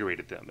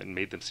reinvigorated them and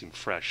made them seem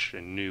fresh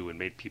and new and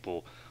made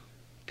people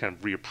kind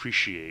of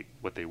reappreciate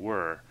what they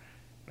were.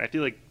 And I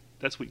feel like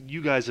that's what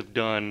you guys have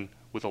done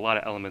with a lot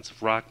of elements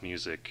of rock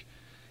music.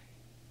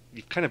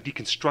 You've kind of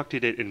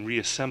deconstructed it and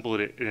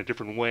reassembled it in a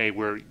different way,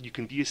 where you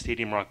can be a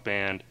stadium rock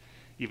band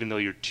even though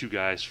you're 2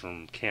 guys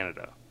from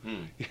Canada.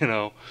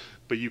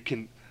 But you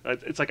can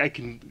it's like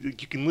you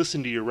can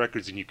listen to your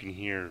records and you can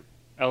hear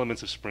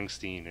elements of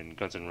Springsteen and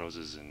Guns N'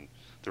 Roses and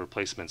the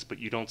Replacements, but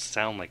you don't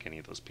sound like any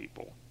of those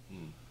people.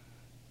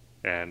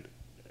 And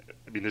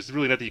I mean, there's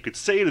really nothing you could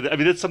say to that. I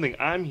mean, that's something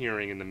I'm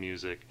hearing in the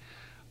music.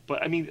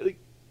 But I mean, like,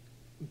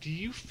 do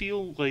you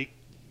feel like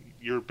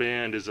your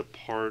band is a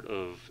part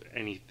of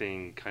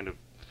anything kind of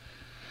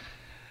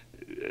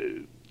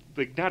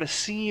like not a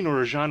scene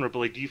or a genre, but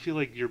like do you feel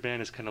like your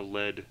band has kind of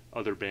led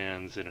other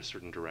bands in a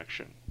certain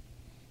direction?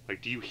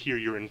 Like, do you hear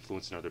your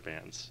influence in other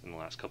bands in the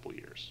last couple of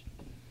years?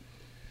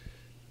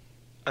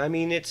 I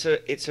mean, it's a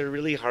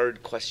really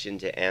hard question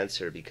to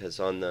answer because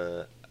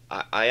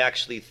I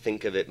actually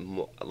think of it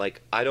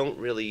like I don't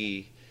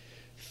really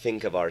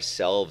think of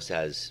ourselves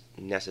as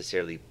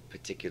necessarily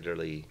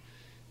particularly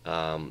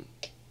um,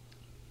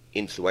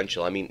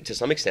 influential. I mean, to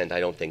some extent, I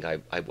don't think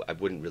I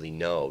wouldn't really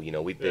know. You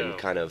know, we've been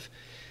kind of,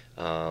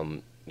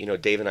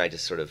 Dave and I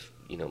just sort of,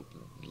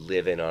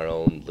 live in our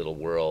own little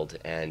world,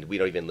 and we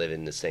don't even live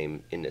in the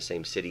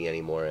same city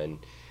anymore.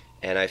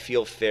 And I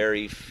feel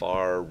very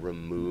far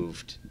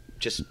removed.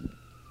 Just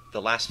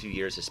the last few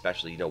years,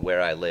 especially,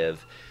 where I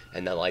live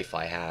and the life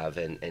I have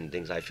and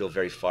things. I feel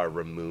very far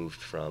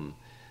removed from.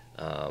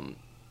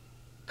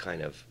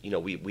 Kind of,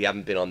 we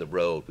haven't been on the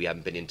road. We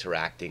haven't been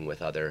interacting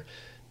with other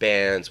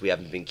bands. We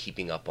haven't been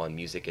keeping up on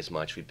music as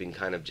much. We've been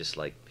kind of just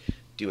like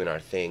doing our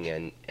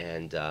thing,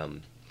 and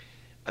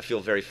I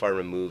feel very far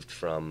removed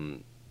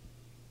from,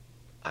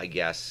 I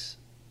guess,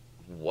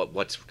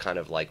 what's kind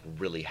of like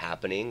really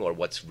happening or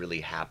what's really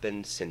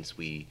happened since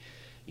we,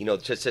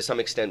 to some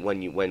extent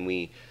when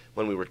we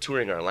were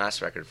touring our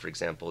last record, for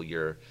example,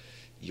 you're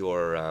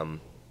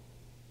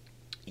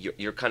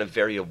kind of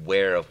very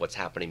aware of what's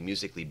happening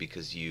musically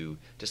because you,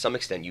 to some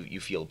extent, you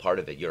feel a part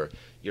of it. You're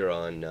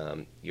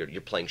on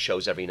you're playing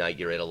shows every night.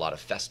 You're at a lot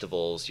of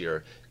festivals.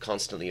 You're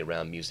constantly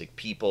around music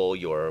people.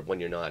 When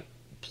you're not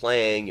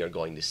playing, you're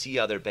going to see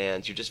other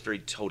bands. You're just very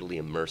totally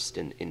immersed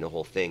in the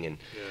whole thing. And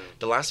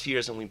the last few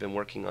years when we've been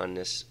working on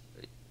this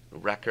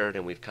record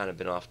and we've kind of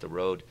been off the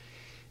road,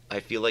 I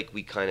feel like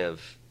we kind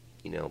of,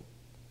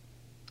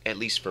 at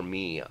least for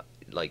me,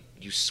 like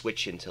you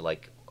switch into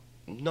like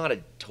not a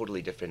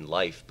totally different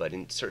life, but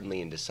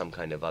certainly into some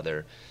kind of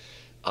other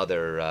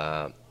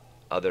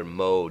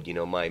mode.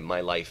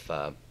 My life,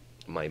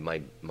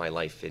 my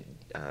life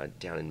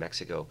down in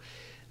Mexico.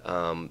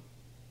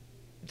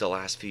 The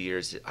last few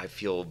years, I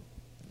feel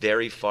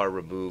very far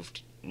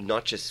removed,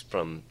 not just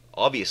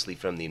obviously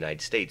from the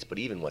United States, but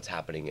even what's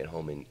happening at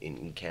home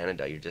in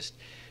Canada. You're just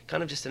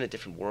kind of just in a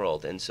different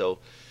world, and so.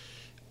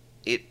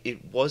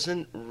 It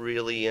wasn't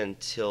really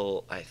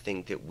until I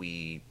think that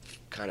we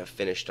kind of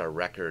finished our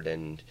record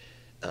and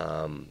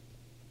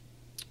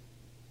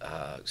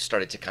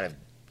started to kind of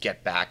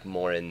get back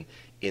more in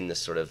the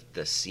sort of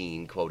the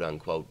scene, quote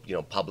unquote,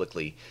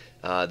 publicly,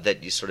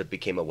 that you sort of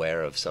became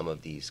aware of some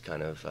of these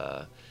kind of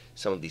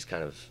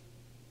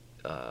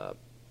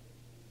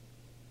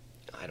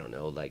I don't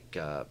know, like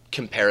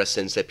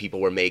comparisons that people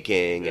were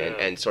making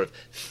and sort of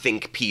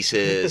think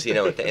pieces,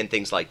 and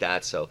things like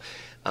that. So.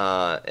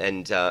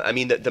 I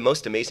mean, the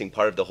most amazing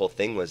part of the whole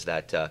thing was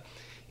that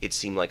it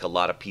seemed like a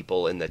lot of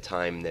people in the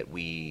time that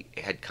we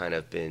had kind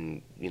of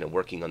been,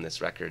 working on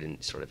this record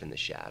and sort of in the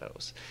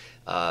shadows,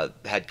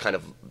 had kind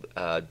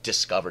of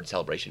discovered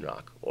Celebration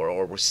Rock,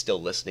 or were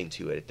still listening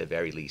to it at the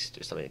very least,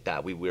 or something like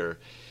that.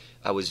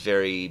 I was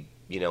very,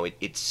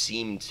 it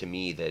seemed to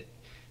me that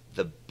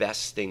the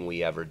best thing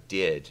we ever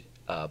did,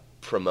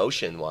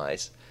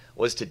 promotion-wise,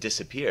 was to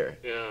disappear.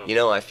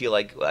 Yeah. I feel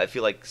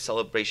like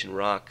Celebration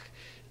Rock.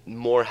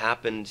 More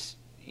happened,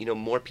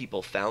 more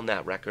people found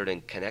that record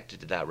and connected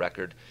to that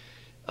record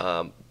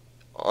on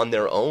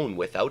their own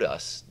without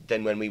us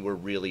than when we were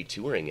really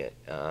touring it.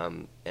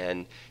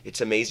 And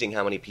it's amazing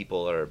how many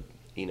people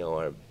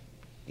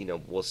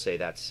will say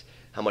that's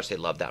how much they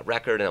love that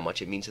record and how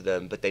much it means to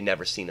them, but they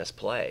never seen us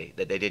play,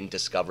 that they didn't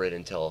discover it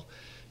until,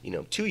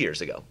 2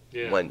 years ago,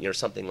 when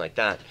something like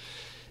that.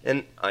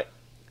 And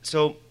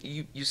so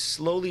you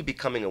slowly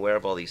becoming aware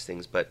of all these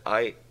things, but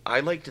I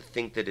like to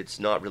think that it's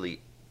not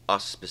really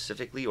us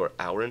specifically or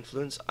our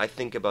influence. I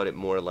think about it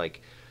more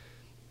like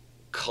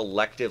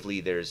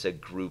collectively there's a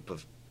group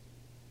of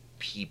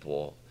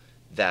people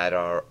that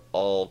are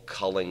all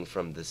culling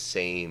from the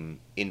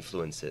same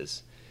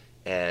influences,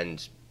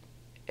 and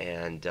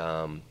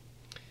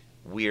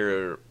we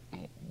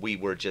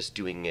were just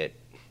doing it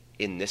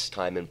in this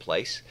time and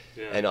place,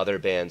 and other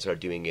bands are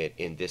doing it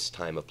in this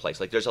time of place.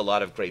 Like there's a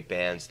lot of great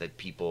bands that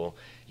people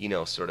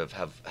sort of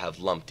have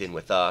lumped in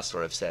with us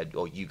or have said,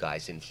 oh, you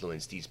guys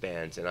influenced these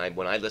bands, and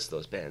when I list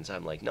those bands,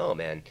 I'm like, no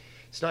man,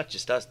 it's not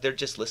just us. They're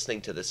just listening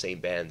to the same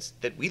bands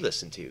that we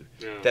listened to,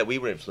 that we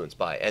were influenced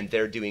by, and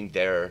they're doing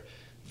their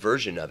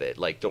version of it,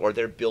 or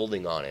they're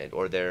building on it,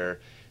 or they're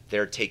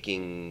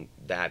taking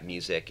that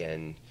music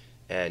and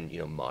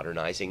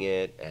modernizing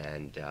it,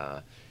 and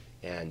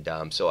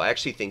so I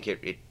actually think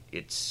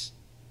it's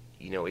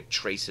it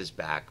traces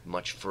back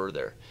much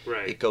further.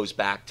 Right. It goes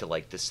back to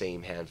like the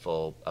same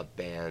handful of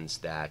bands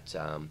that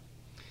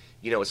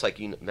it's like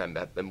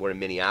we're in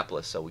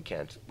Minneapolis, so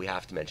we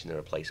have to mention the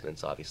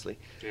Replacements, obviously.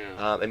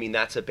 I mean,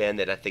 that's a band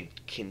that I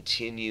think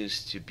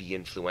continues to be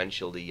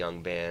influential to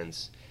young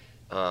bands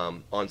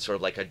on sort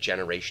of like a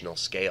generational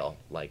scale.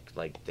 Like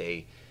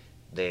they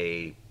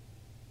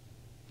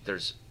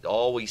there's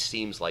always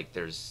seems like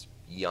there's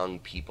young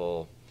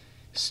people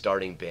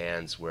starting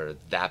bands where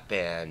that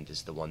band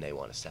is the one they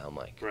want to sound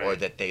like, Right. or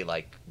that they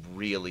like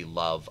really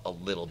love a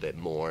little bit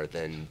more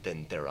than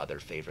their other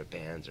favorite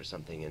bands or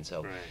something. And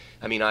so, Right.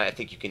 I mean, I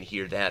think you can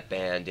hear that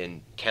band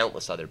in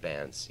countless other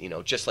bands, you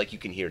know, just like you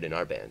can hear it in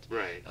our band,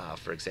 Right.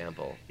 for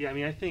example. Yeah, I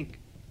mean, I think,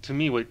 to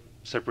me, what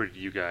separated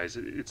you guys,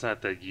 it's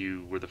not that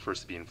you were the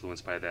first to be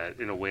influenced by that.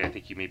 In a way, I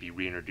think you maybe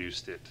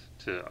reintroduced it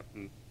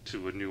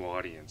to a new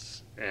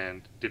audience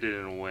and did it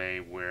in a way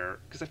where,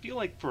 because I feel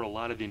like for a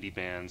lot of indie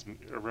bands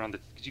around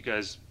because you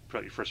guys put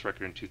out your first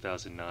record in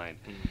 2009,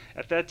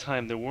 at that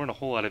time there weren't a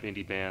whole lot of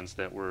indie bands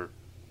that were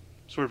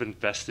sort of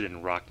invested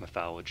in rock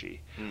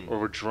mythology or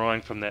were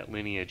drawing from that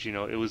lineage. You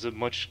know, there was a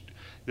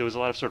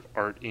lot of sort of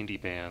art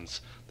indie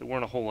bands. There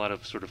weren't a whole lot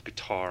of sort of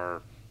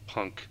guitar,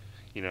 punk,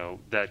 you know,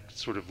 that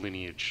sort of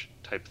lineage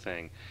type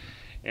thing.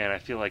 And I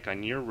feel like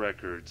on your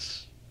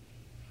records,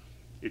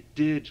 it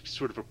did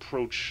sort of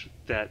approach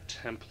that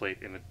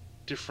template in a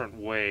different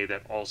way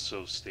that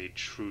also stayed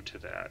true to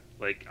that.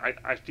 Like,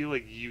 I feel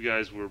like you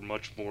guys were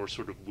much more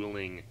sort of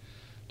willing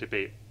to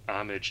pay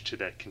homage to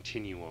that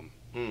continuum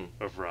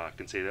of rock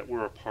and say that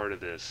we're a part of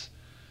this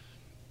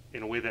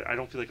in a way that I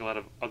don't feel like a lot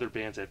of other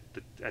bands at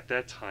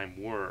that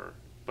time were,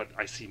 but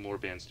I see more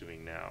bands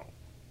doing now,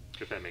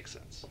 if that makes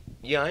sense.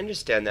 Yeah, I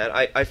understand that.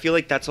 I feel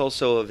like that's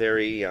also a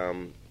very,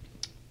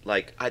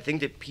 I think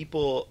that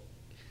people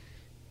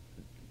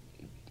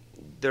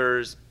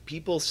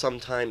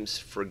sometimes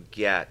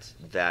forget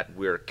that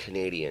we're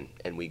Canadian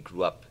and we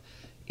grew up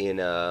in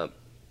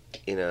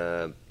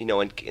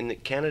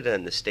Canada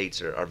and the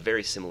States are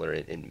very similar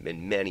in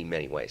many,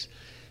 many ways.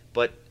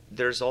 But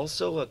there's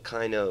also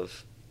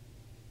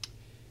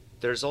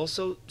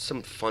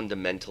some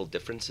fundamental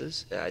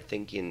differences, I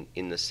think,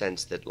 in the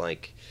sense that,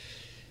 like,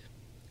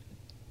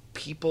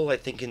 people, I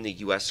think, in the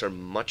U.S. are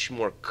much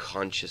more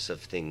conscious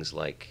of things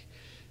like,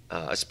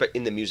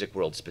 in the music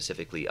world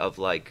specifically, of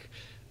like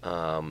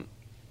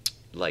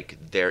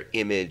their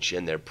image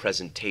and their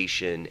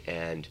presentation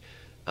and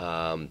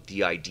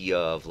the idea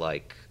of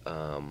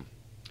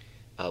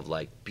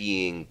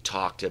being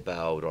talked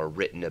about or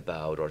written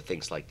about or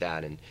things like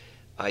that. And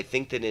I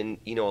think that in,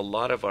 you know, a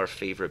lot of our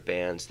favorite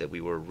bands that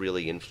we were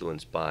really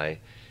influenced by,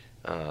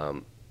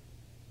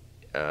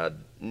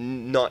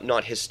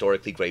 not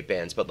historically great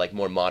bands, but like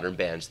more modern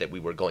bands that we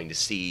were going to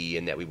see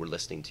and that we were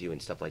listening to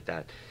and stuff like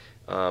that,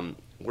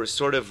 we're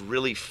sort of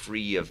really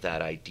free of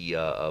that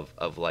idea of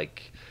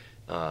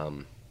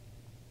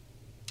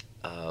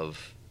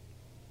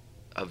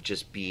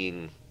just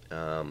being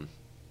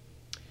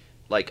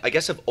I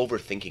guess of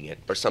overthinking it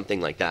or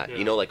something like that. Yeah.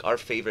 You know, like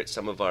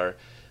some of our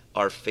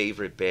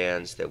favorite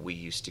bands that we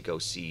used to go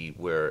see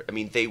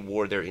they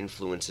wore their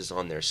influences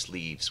on their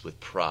sleeves with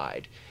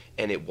pride,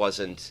 and it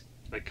wasn't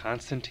like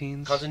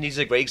Constantine's. Constantine's is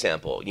a great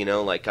example. You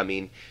know, like, I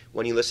mean,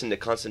 when you listen to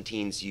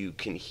Constantine's, you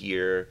can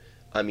hear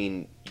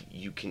Neil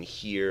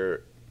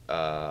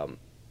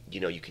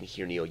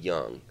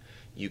Young,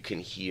 you can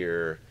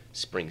hear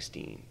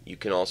Springsteen, you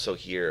can also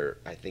hear,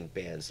 I think,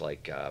 bands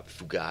like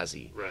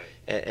Fugazi, right,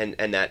 and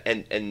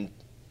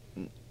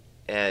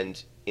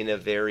in a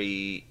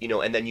very, you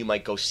know, and then you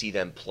might go see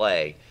them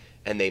play,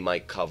 and they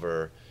might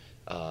cover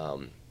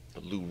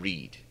Lou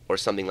Reed or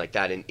something like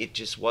that, and it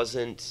just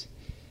wasn't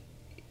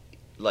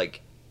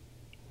like,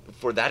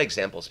 for that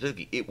example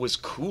specifically, it was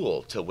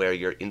cool to wear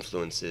your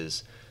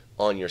influences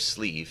on your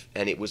sleeve,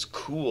 and it was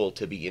cool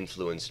to be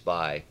influenced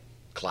by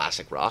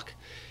classic rock,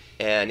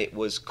 and it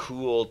was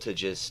cool to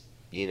just,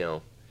 you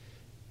know,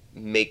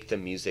 make the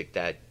music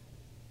that,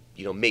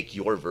 you know, make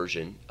your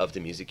version of the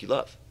music you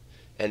love.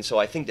 And so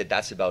I think that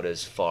that's about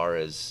as far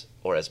as,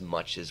 or as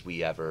much as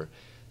we ever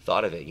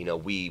thought of it. You know,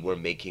 we were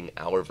making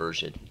our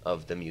version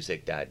of the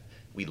music that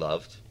we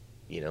loved,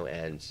 you know,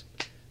 and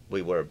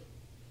we were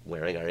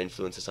wearing our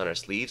influences on our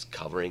sleeves,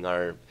 covering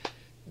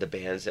the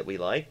bands that we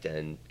liked,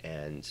 and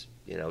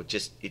you know, it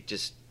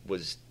just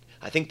was.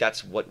 I think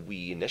that's what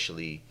we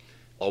initially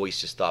always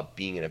just thought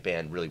being in a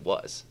band really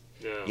was.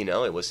 Yeah. You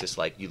know, it was just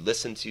like you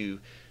listen to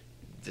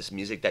this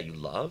music that you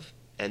love,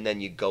 and then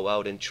you go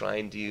out and try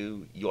and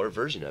do your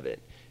version of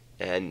it,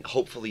 and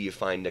hopefully you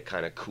find a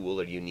kind of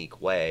cool or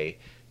unique way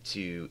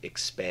to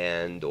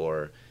expand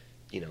or,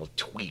 you know,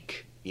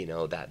 tweak, you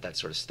know, that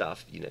sort of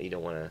stuff. You know, you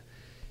don't want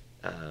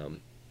to,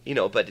 you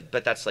know, but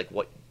that's like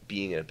what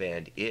being in a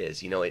band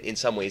is. You know, in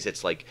some ways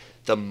it's like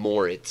the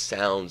more it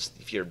sounds,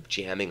 if you're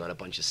jamming on a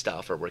bunch of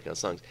stuff or working on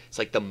songs, it's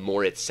like the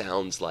more it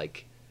sounds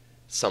like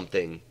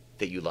something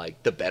that you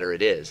like, the better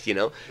it is, you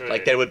know? Right.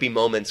 Like there would be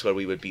moments where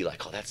we would be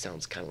like, oh, that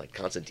sounds kind of like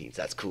Constantine's,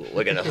 that's cool,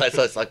 we're gonna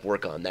let's like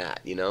work on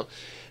that, you know?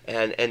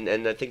 And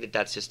I think that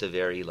that's just a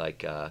very like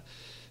that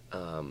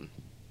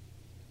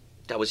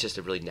was just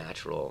a really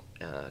natural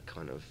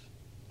kind of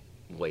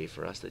way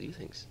for us to do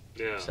things.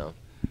 Yeah. So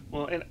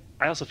Well, and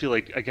I also feel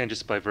like, again,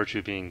 just by virtue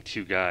of being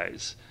two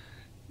guys,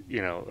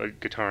 you know, a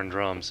guitar and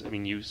drums, I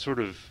mean, you sort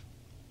of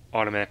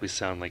automatically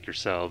sound like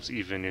yourselves,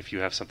 even if you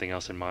have something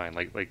else in mind.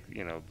 Like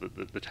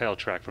the title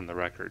track from the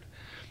record,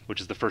 which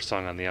is the first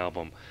song on the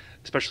album.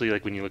 Especially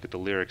like when you look at the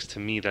lyrics, to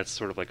me that's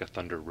sort of like a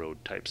Thunder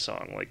Road type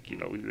song. Like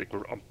like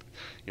we're,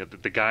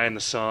 the guy in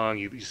the song,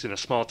 he's in a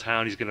small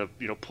town, he's gonna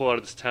pull out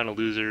of this town of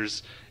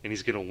losers, and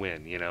he's gonna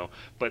win.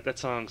 But that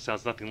song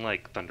sounds nothing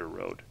like Thunder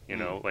Road.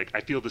 Like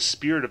I feel the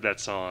spirit of that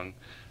song,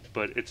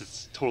 but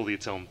it's totally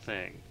its own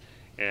thing,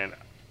 and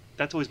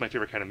that's always my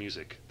favorite kind of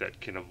music that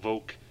can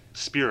evoke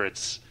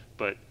spirits,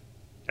 but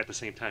at the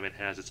same time it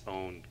has its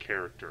own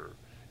character.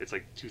 It's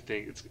like two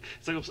things.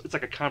 It's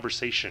like a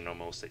conversation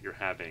almost that you're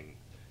having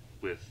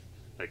with,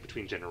 like,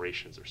 between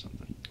generations or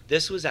something.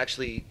 This was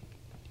actually,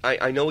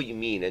 I know what you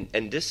mean,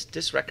 and this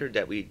new record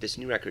that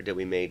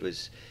we made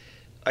was,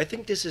 I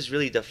think this is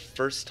really the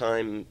first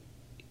time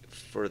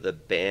for the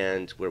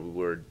band where we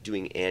were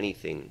doing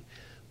anything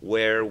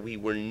where we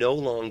were no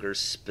longer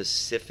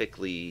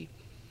specifically,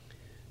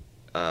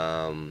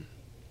 I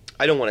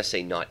don't want to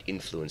say not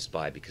influenced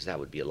by, because that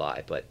would be a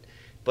lie, but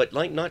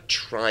like not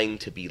trying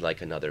to be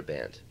like another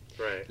band.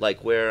 Right.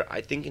 Like where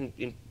I think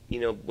in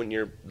when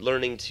you're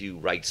learning to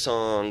write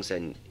songs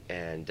and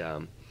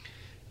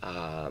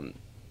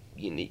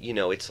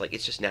it's like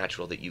it's just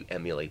natural that you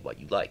emulate what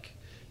you like,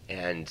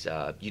 and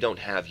you don't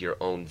have your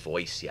own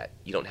voice yet.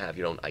 You don't have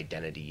your own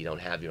identity. You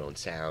don't have your own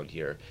sound.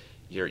 Your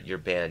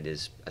band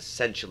is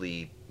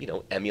essentially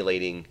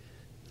emulating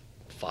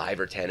 5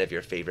 or 10 of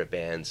your favorite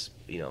bands,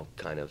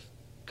 kind of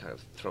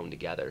thrown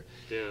together.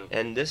 Yeah.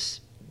 And this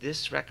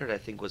record, I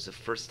think, was the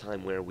first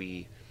time where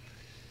we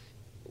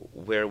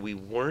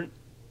weren't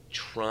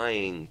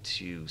trying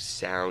to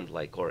sound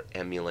like or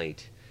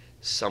emulate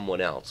someone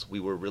else. We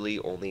were really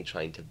only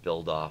trying to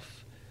build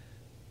off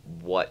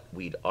what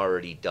we'd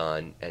already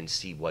done and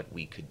see what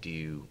we could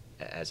do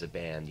as a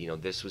band.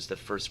 This was the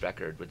first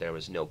record where there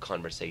was no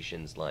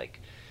conversations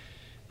like,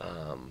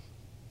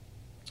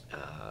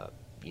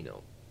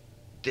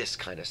 this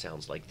kind of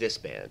sounds like this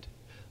band,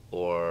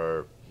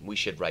 or we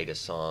should write a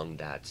song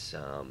that's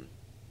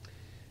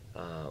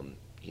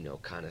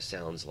kind of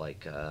sounds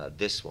like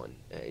this one.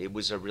 It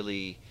was a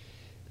really,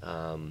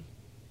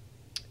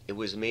 it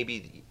was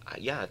maybe,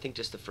 I think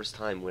just the first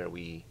time where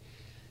we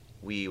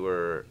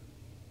were,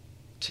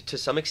 to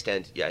some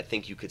extent, I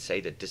think you could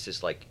say that this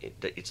is like,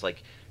 it's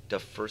like the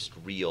first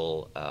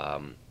real,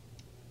 well,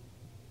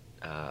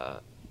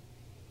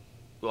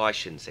 I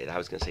shouldn't say that. I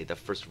was going to say the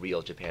first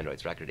real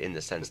Japandroids record, in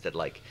the sense that,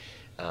 like,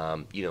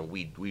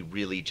 we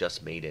really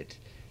just made it,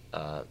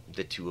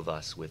 the two of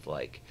us, with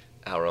like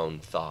our own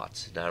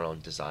thoughts and our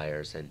own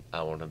desires and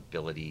our own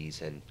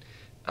abilities and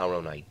our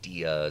own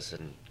ideas,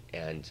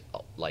 and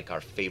like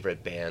our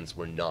favorite bands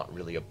were not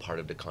really a part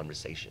of the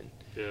conversation.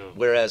 Yeah.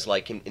 Whereas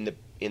like in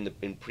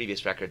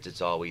previous records,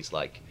 it's always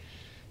like,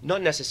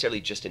 not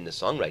necessarily just in the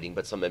songwriting,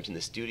 but sometimes in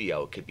the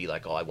studio, it could be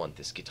like, oh, I want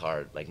this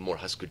guitar, like more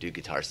Husker Du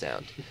guitar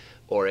sound.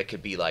 Or it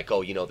could be like,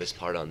 oh, this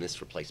part on this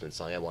replacement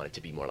song, I want it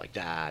to be more like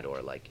that.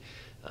 Or like,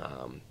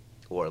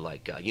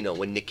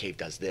 when Nick Cave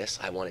does this,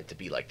 I want it to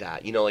be like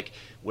that. Like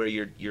where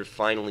you're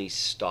finally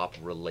stop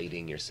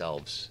relating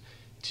yourselves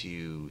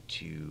to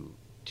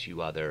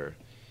other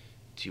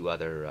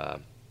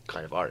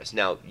kind of artists.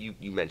 Now,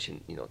 you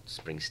mentioned,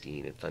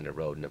 Springsteen and Thunder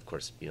Road, and of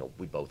course,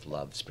 we both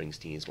love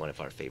Springsteen. Is one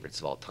of our favorites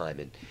of all time,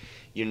 and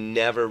you're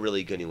never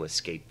really going to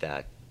escape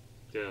that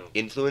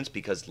influence,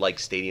 because like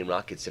Stadium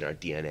Rock, it's in our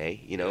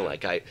DNA.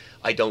 Like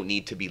I don't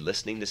need to be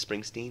listening to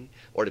Springsteen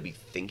or to be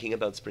thinking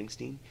about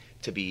Springsteen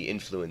to be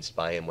influenced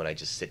by him when I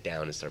just sit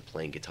down and start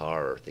playing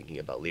guitar or thinking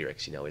about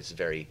lyrics. It's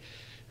very,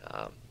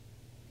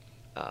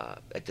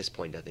 at this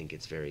point, I think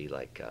it's very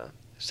like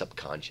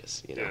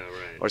subconscious, right.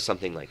 or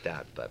something like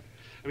that. But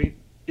I mean,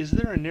 is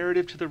there a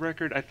narrative to the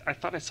record? I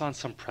thought I saw in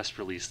some press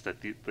release that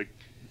it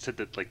said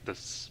that like the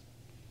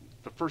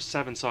first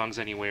 7 songs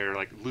anyway are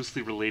like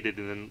loosely related,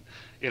 and then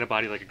In a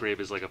Body Like a Grave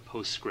is like a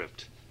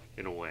postscript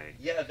in a way.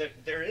 Yeah,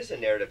 there is a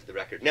narrative to the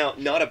record. Now,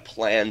 not a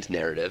planned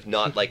narrative,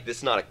 not like this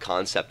is not a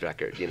concept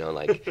record,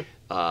 like It's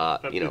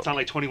not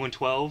like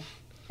 2112.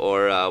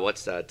 Or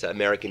what's that,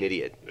 American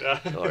Idiot,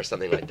 or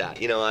something like that.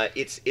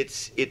 It's.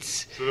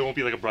 So there won't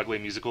be like a Broadway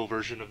musical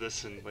version of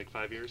this in like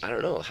 5 years? I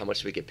don't know how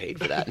much do we get paid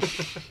for that.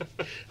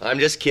 I'm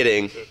just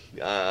kidding.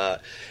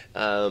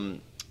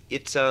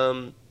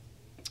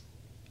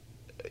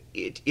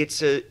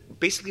 It's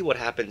basically what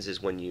happens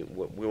is when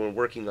we're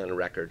working on a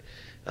record,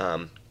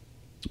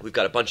 we've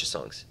got a bunch of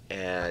songs,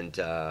 and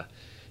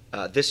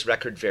this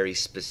record very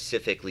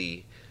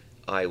specifically,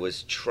 I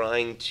was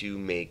trying to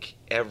make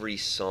every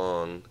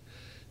song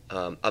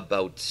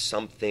about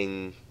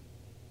something,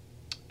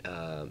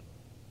 kind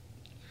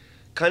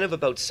of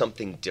about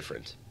something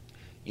different.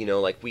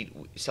 Like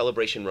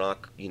Celebration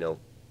Rock,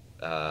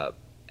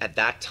 at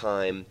that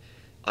time,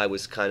 I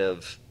was kind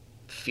of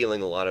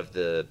feeling a lot of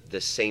the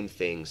same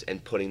things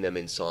and putting them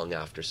in song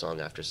after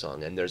song after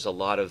song. And there's a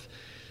lot of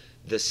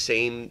the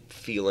same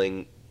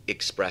feeling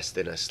expressed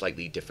in a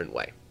slightly different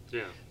way.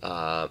 Yeah.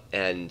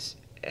 And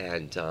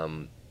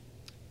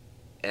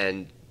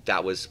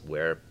that was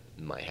where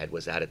my head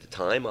was at the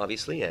time,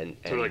 obviously, and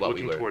So like what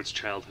looking we were towards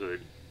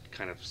childhood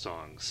kind of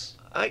songs?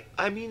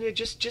 I mean, it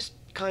just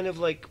kind of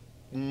like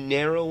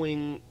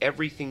narrowing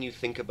everything you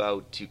think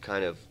about to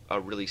kind of a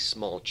really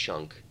small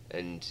chunk,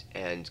 and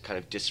kind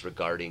of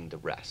disregarding the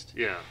rest.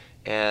 Yeah.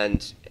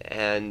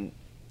 And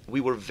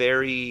we were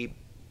very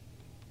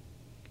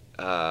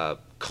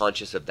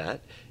conscious of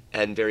that,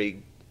 and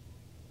very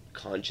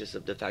conscious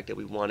of the fact that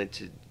we wanted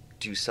to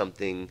do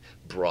something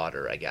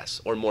broader, I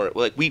guess, or more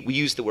like we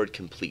use the word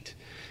complete.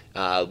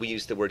 We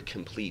use the word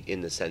complete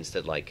in the sense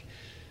that, like,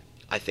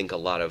 I think a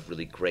lot of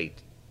really great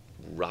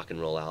rock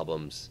and roll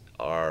albums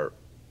are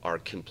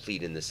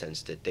complete in the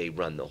sense that they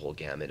run the whole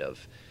gamut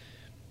of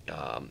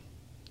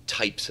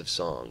types of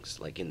songs,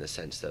 like in the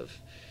sense of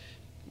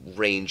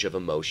range of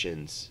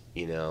emotions,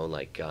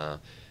 like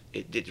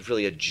it's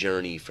really a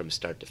journey from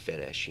start to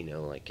finish,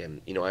 like,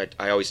 and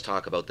I always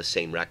talk about the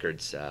same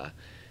records,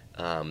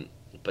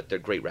 but they're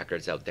great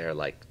records out there,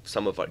 like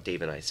some of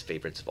Dave and I's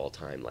favorites of all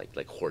time,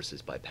 like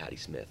Horses by Patti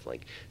Smith.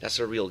 Like, that's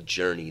a real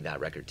journey that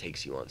record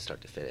takes you on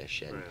start to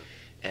finish, and Right.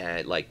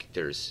 and like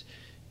there's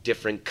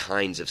different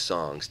kinds of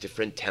songs,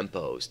 different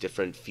tempos,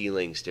 different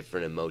feelings,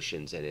 different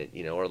emotions in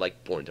it, or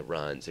like Born to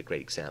Run's a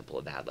great example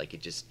of that. Like,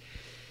 it just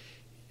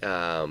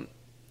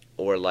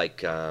or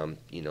like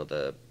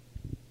the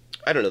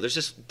I don't know, there's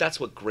just, that's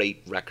what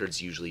great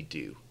records usually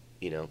do.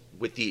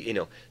 With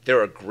the,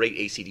 there are great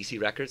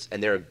AC/DC records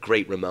and there are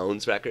great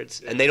Ramones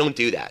records, and they don't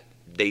do that.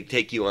 They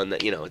take you on the,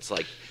 it's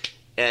like,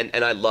 and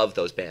I love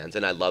those bands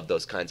and I love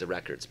those kinds of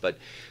records, but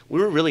we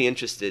were really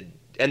interested,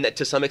 and that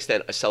to some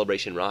extent, a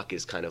Celebration Rock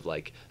is kind of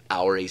like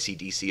our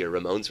AC/DC or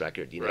Ramones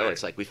record. Right.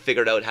 It's like we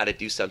figured out how to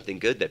do something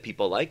good that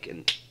people like,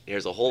 and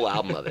here's a whole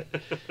album of it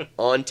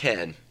on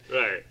 10.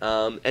 Right.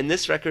 And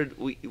this record,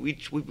 we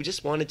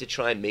just wanted to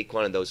try and make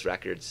one of those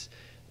records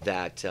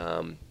that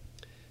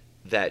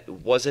that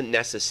wasn't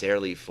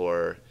necessarily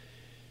for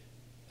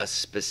a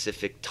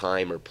specific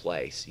time or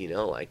place.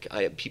 Like,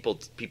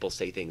 people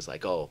say things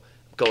like, "Oh,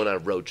 I'm going on a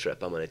road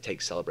trip, I'm going to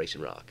take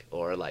Celebration Rock,"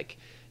 or like,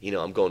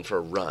 I'm going for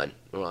a run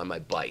or on my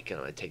bike and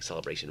I'm going to take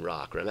Celebration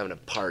Rock, or I'm having a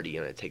party and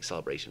I'm going to take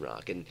Celebration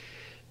Rock, and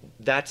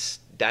that's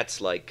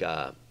like,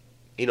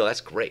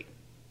 that's great.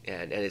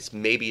 And it's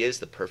maybe is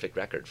the perfect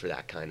record for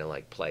that kind of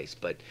like place.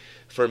 But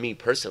for me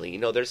personally,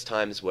 there's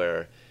times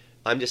where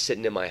I'm just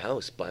sitting in my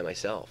house by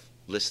myself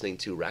listening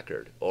to a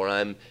record, or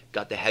I'm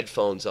got the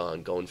headphones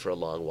on going for a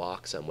long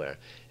walk somewhere,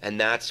 and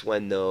that's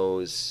when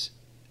those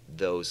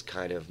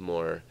kind of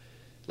more,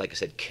 like I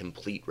said,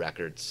 complete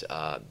records,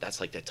 that's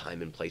like the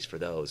time and place for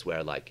those,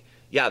 where, like,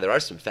 yeah, there are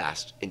some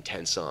fast,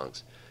 intense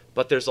songs,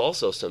 but there's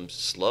also some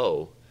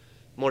slow,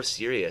 more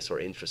serious or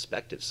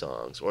introspective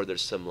songs, or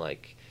there's some,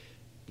 like,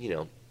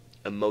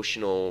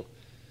 emotional,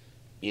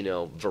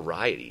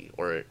 variety,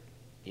 or,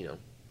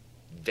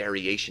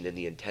 variation in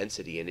the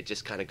intensity, and it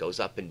just kind of goes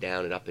up and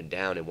down and up and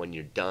down, and when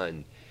you're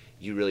done,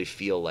 you really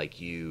feel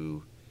like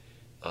you've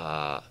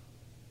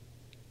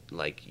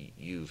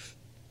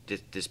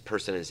this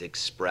person has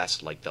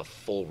expressed like the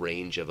full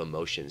range of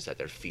emotions that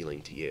they're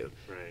feeling to you.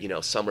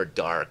 Right. Some are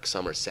dark,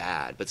 some are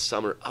sad, but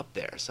some are up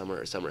there, some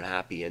are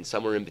happy, and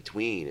some are in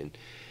between,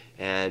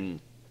 and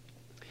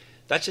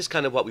that's just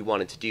kind of what we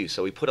wanted to do.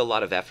 So I put a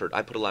lot of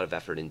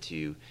effort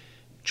into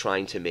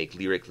trying to make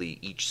lyrically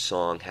each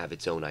song have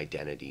its own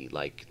identity.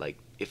 Like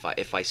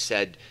if I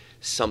said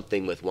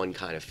something with one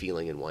kind of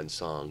feeling in one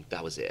song,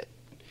 that was it.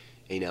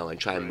 And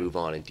try and move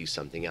on and do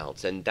something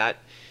else. And that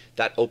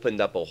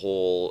opened up a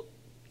whole,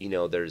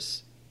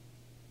 there's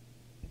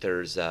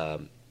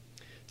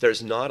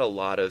not a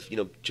lot of,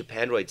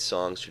 Japandroid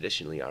songs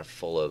traditionally are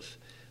full of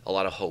a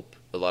lot of hope,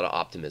 a lot of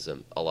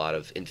optimism, a lot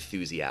of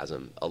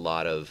enthusiasm, a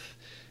lot of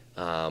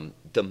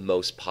the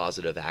most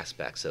positive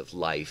aspects of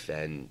life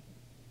and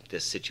the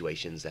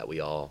situations that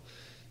we all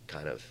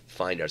kind of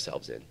find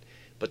ourselves in.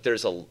 But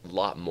there's a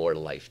lot more to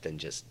life than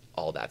just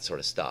all that sort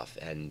of stuff,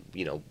 and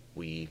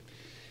we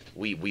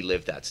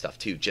live that stuff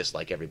too, just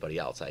like everybody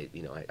else.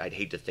 I'd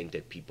hate to think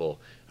that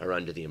people are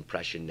under the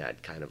impression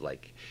that kind of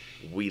like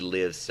we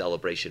live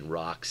Celebration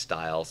Rock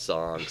style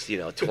songs,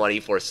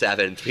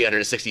 24/7,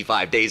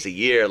 365 days a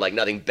year, like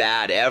nothing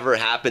bad ever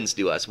happens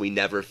to us. We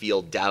never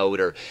feel doubt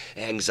or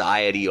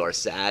anxiety or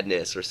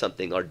sadness or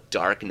something, or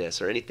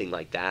darkness or anything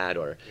like that,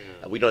 or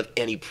we don't have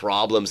any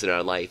problems in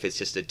our life. It's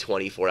just a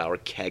 24-hour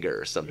kegger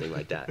or something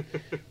like that,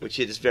 which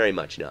it is very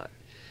much not.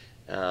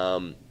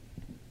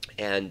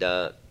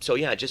 So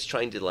yeah, just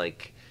trying to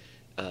like,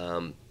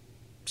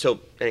 so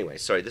anyway,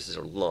 sorry, this is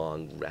a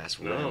long,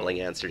 rambling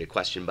answer to your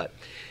question, but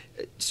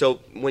so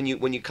when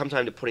you come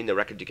time to putting the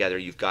record together,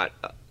 you've got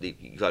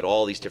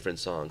all these different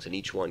songs, and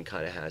each one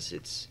kind of has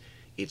its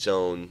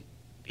own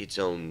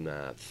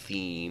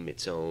theme,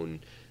 its own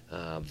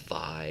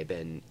vibe,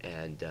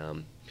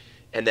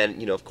 and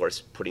then of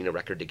course putting a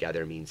record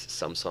together means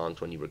some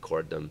songs when you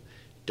record them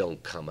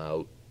don't come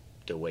out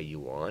the way you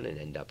want and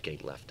end up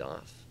getting left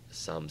off.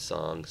 Some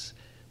songs,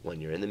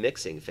 when you're in the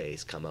mixing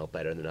phase, come out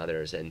better than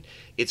others, and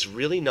it's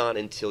really not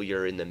until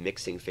you're in the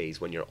mixing phase,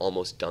 when you're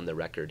almost done the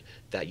record,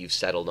 that you've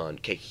settled on,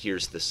 okay,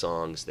 here's the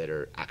songs that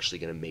are actually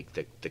going to make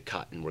the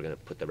cut, and we're going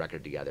to put the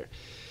record together.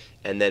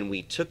 And then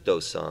we took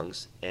those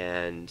songs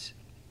and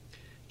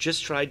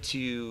just tried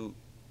to,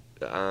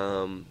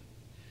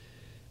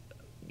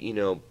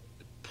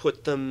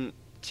 put them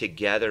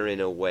together in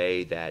a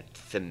way that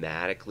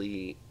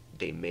thematically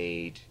they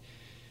made,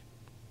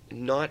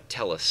 not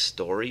tell a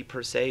story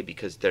per se,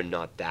 because they're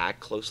not that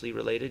closely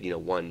related.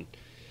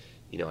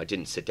 I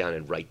didn't sit down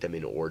and write them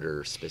in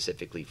order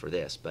specifically for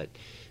this, but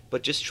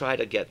just try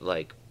to get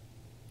like,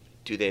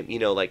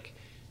 like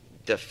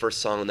the first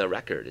song on the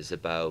record is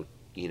about,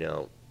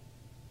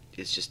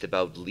 it's just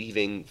about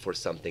leaving for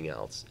something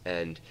else.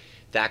 And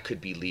that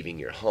could be leaving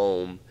your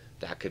home,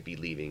 that could be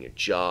leaving a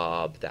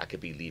job, that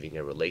could be leaving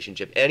a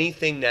relationship,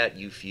 anything that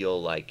you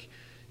feel like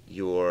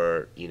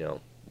you're,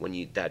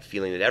 that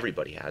feeling that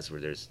everybody has where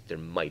there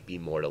might be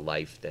more to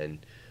life than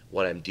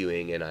what I'm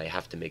doing and I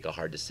have to make a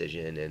hard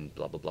decision and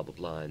blah, blah, blah, blah,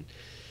 blah.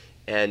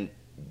 And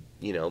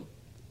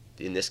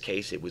in this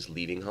case, it was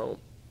leaving home.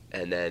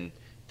 And then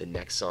the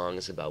next song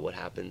is about what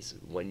happens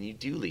when you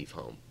do leave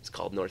home. It's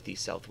called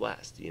Northeast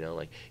Southwest.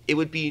 It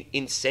would be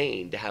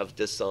insane to have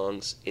the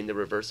songs in the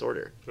reverse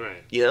order.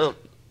 Right.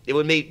 It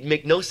would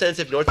make no sense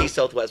if Northeast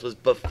Southwest was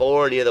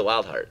before Near the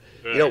Wild Heart.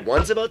 Right.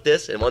 One's about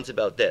this and one's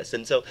about this.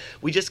 And so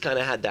we just kind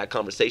of had that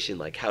conversation,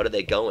 like how do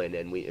they go in,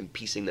 and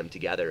piecing them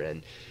together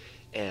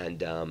and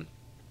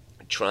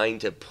trying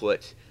to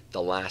put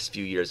the last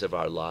few years of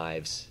our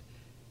lives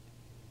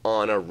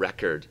on a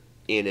record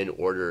in an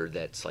order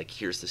that's like,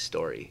 here's the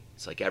story.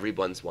 It's like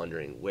everyone's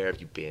wondering, where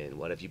have you been?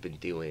 What have you been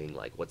doing?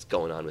 Like, what's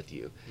going on with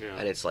you? Yeah.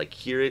 And it's like,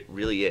 here it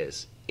really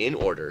is, in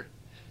order,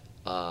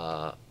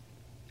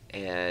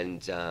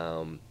 and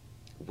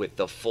with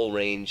the full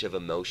range of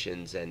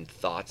emotions and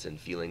thoughts and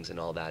feelings and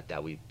all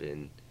that we've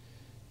been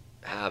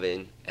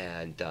having.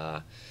 And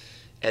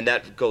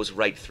that goes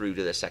right through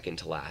to the second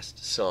to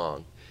last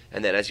song.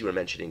 And then, as you were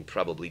mentioning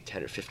probably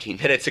 10 or 15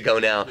 minutes ago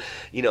now,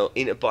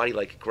 In a Body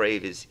Like a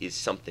Grave is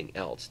something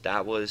else.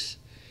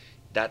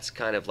 That's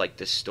kind of like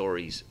the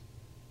story's,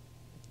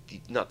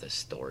 not the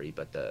story,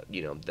 but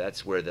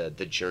that's where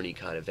the journey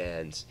kind of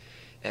ends.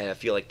 And I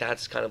feel like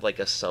that's kind of like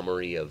a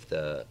summary of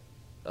the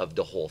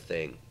whole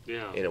thing,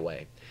 yeah, in a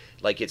way.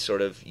 Like it's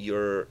sort of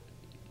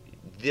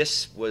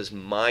this was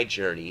my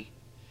journey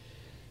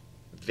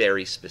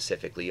very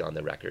specifically on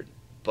the record.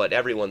 But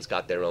everyone's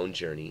got their own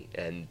journey,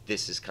 and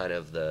this is kind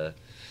of the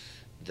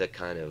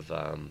kind of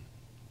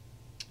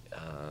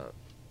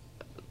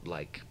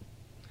like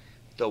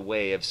the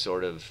way of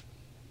sort of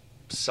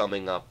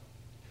summing up,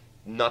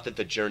 not that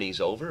the journey's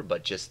over,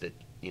 but just that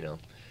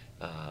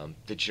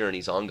the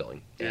journey's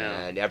ongoing,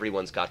 yeah, and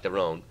everyone's got their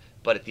own.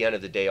 But at the end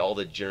of the day, all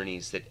the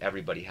journeys that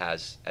everybody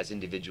has, as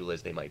individual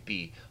as they might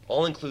be,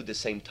 all include the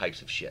same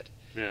types of shit.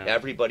 Yeah.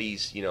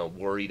 Everybody's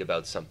worried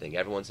about something.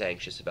 Everyone's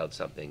anxious about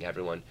something.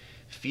 Everyone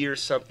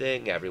fears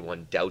something.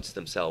 Everyone doubts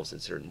themselves in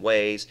certain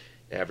ways.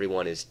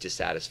 Everyone is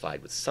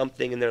dissatisfied with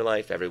something in their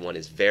life. Everyone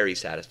is very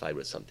satisfied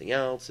with something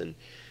else, and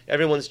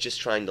everyone's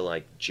just trying to,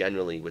 like,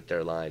 generally with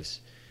their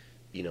lives,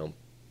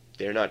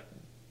 they're not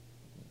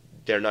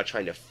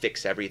trying to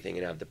fix everything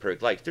and have the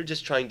perfect life. They're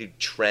just trying to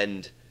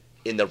trend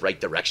in the right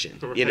direction.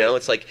 Right.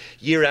 It's like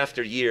year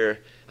after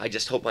year, I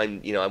just hope I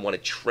want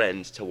to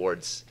trend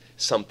towards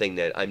something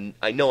that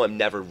I know I'm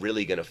never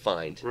really going to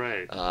find.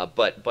 Right.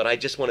 But I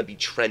just want to be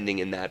trending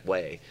in that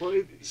way.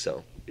 Well,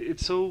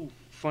 it's so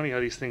funny how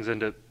these things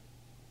end up,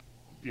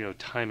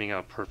 timing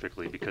out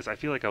perfectly, because I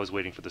feel like I was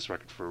waiting for this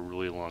record for a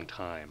really long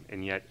time,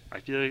 and yet I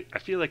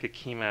feel like it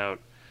came out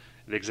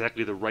at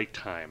exactly the right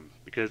time,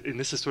 and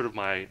this is sort of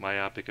my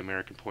myopic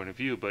American point of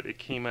view, but it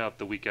came out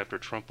the week after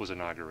Trump was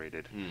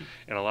inaugurated.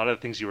 And a lot of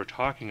the things you were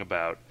talking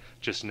about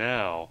just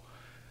now,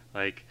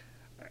 like,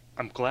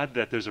 I'm glad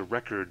that there's a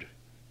record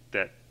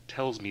that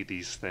tells me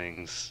these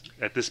things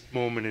at this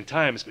moment in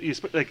time.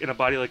 Like In a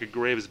Body Like a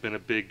Grave has been a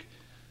big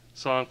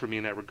song for me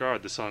in that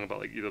regard. The song about,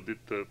 like,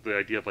 the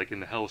idea of, like, in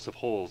the hellest of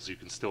holes you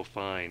can still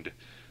find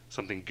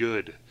something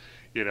good.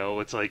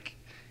 It's like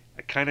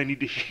I kind of need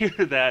to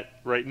hear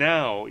that right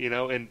now.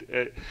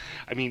 And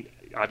I mean,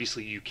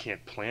 obviously you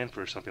can't plan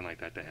for something like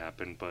that to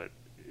happen, but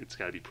it's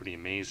got to be pretty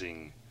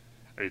amazing.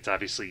 It's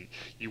obviously,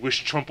 you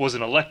wish Trump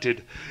wasn't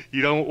elected.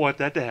 You don't want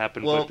that to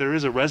happen, but there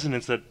is a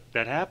resonance that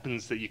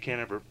happens that you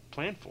can't ever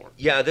plan for.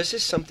 Yeah, this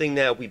is something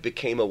that we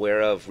became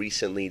aware of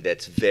recently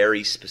that's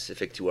very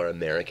specific to our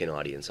American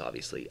audience,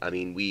 obviously. I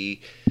mean,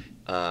 we,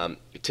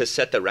 to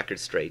set the record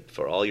straight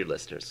for all your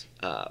listeners,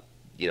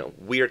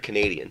 we are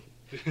Canadian.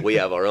 We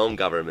have our own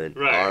government,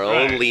 our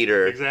own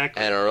leader,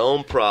 exactly, and our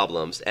own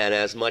problems, and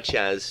as much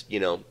as,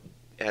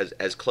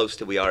 as close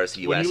to we are as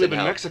the U.S. Well, you live in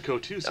Mexico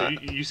too, so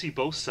you see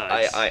both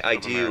sides. I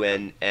do,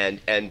 and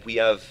we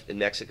have in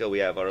Mexico, we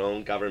have our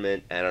own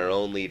government and our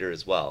own leader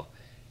as well,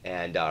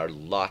 and our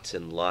lots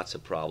and lots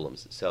of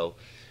problems. So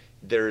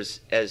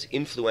there's, as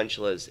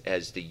influential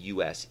as the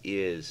U.S.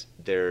 is,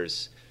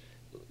 there's,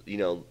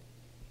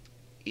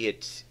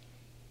 it.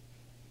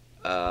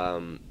 I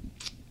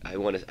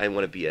want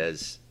to be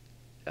as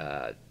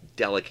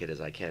delicate as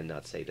I can,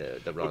 not say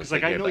the wrong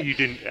thing. I know you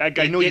didn't. I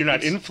know you're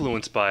not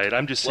influenced by it.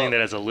 I'm just saying that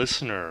as a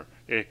listener,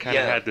 it kind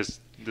of had this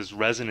this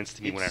resonance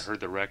to me when I heard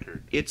the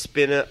record. It's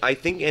been I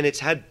think, and it's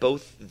had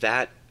both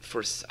that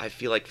I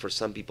feel like for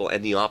some people,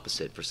 and the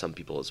opposite for some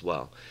people as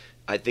well.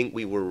 I think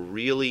we were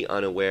really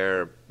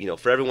unaware,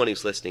 for everyone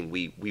who's listening,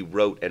 we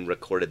wrote and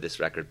recorded this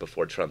record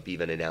before Trump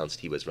even announced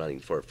he was running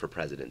for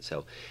president.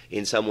 So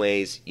in some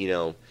ways,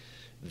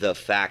 the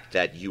fact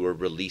that you were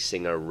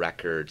releasing a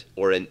record,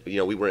 or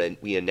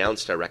we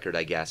announced our record,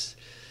 I guess,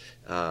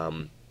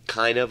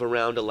 kind of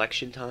around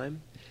election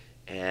time,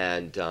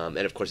 and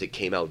of course it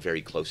came out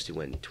very close to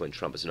when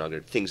Trump was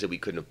inaugurated. Things that we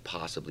couldn't have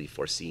possibly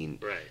foreseen.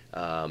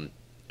 Right.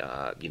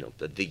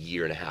 The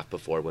year and a half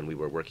before when we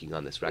were working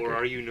on this record. Or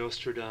are you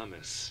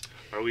Nostradamus?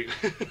 Are we?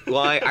 Well,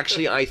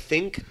 I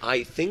think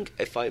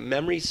if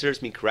memory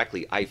serves me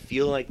correctly, I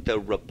feel like the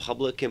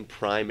Republican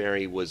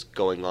primary was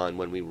going on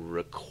when we were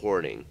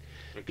recording.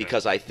 Okay.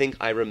 Because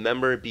I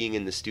remember being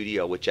in the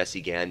studio with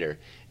Jesse Gander,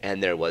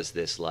 and there was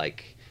this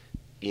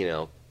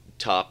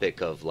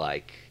topic of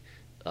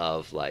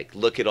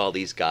look at all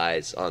these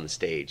guys on the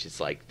stage. It's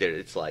like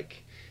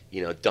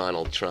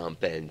Donald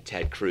Trump and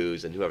Ted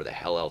Cruz and whoever the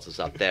hell else is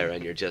up there,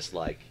 and you're just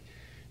like,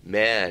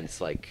 man,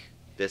 it's like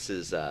this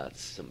is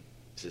this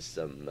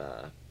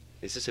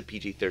is a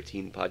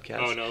PG-13 podcast?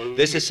 Oh no,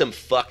 this is some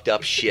fucked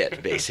up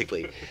shit,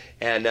 basically.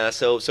 And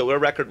so our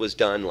record was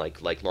done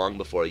like long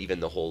before even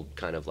the whole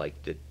kind of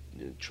like the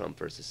Trump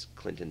versus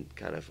Clinton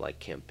kind of like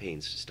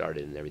campaigns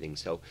started and everything.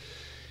 So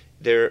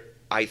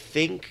I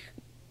think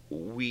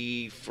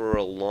we for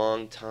a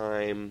long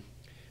time.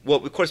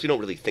 Well, of course, we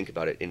don't really think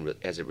about it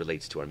as it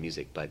relates to our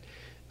music, but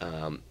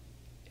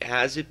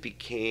as it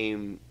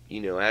became,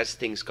 as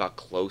things got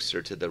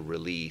closer to the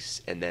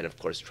release, and then, of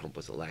course, Trump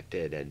was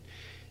elected,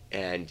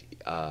 and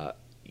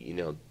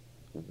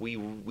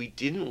we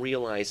didn't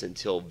realize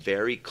until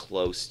very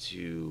close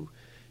to,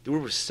 we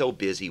were so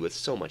busy with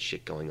so much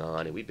shit going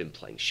on, and we've been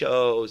playing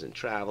shows and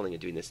traveling and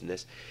doing this and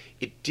this.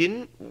 It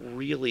didn't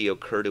really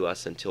occur to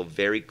us until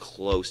very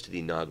close to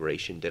the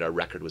inauguration that our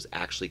record was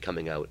actually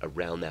coming out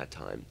around that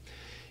time.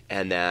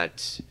 And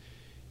that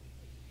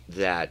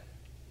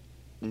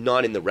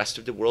not in the rest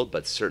of the world,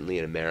 but certainly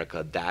in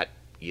America, that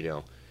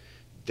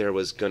there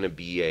was going to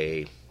be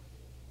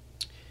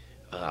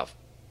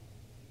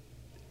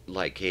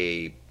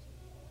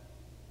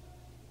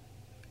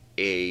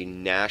a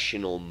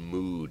national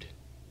mood,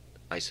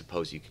 I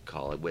suppose you could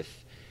call it,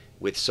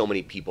 with so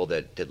many people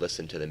that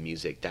listen to the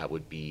music. That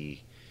would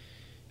be,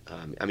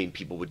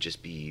 people would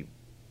just be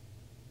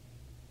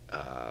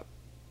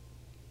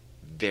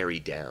very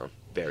down,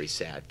 very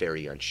sad,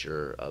 very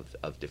unsure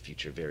of the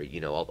future,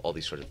 very, all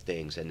these sort of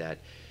things. And that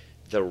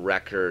the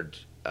record,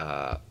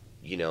 the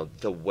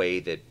way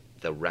that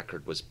the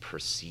record was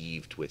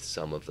perceived with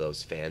some of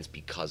those fans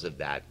because of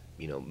that,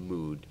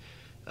 mood,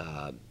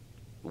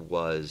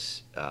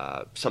 was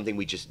something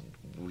we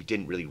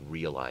didn't really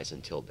realize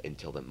until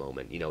the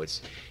moment.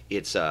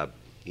 It's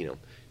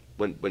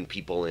when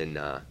people in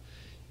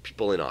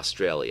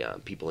Australia,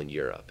 people in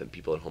Europe, and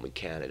people at home in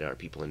Canada, or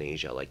people in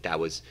Asia, like that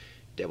was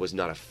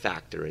not a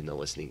factor in the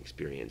listening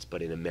experience,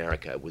 but in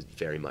America it was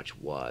very much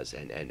was,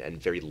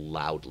 and very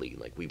loudly,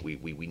 like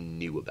we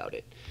knew about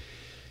it.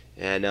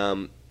 And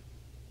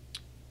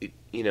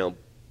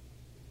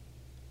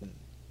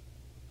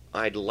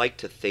I'd like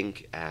to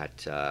think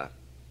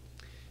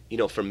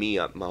for me,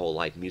 my whole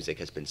life, music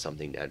has been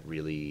something that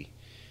really,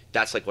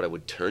 that's like what I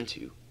would turn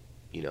to,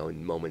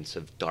 in moments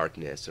of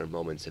darkness or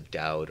moments of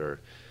doubt,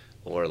 or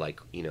like,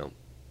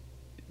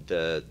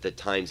 the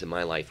times in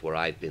my life where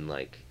I've been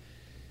like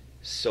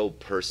so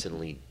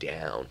personally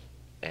down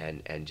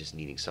and just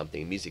needing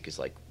something. Music is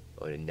like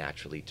what I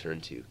naturally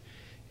turn to.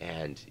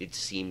 And it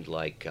seemed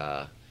like,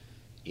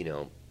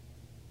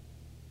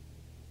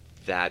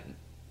 that,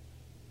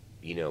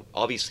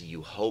 obviously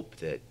you hope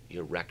that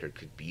your record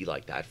could be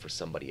like that for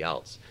somebody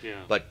else.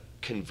 Yeah. But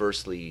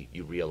conversely,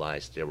 you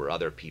realize there were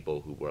other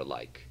people who were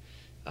like,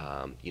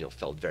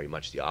 felt very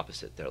much the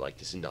opposite. They're like,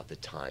 this is not the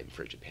time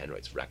for a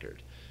Japandroids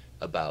record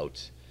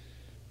about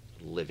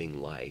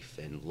living life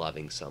and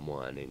loving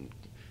someone and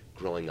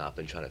growing up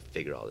and trying to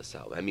figure all this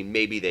out. I mean,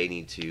 maybe they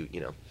need to,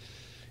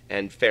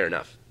 and fair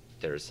enough.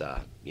 There's,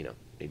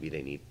 maybe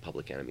they need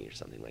Public Enemy or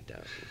something like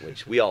that,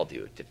 which we all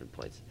do at different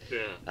points.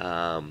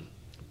 Yeah.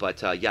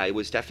 But it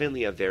was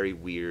definitely a very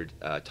weird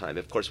time.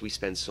 Of course, we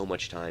spend so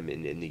much time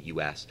in the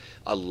U.S.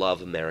 I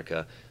love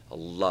America. I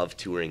love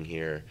touring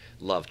here.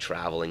 Love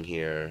traveling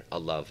here. I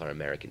love our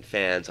American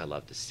fans. I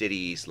love the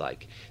cities.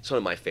 Like, it's one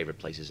of my favorite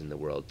places in the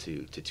world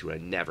to tour. I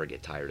never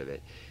get tired of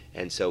it.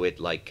 And so it's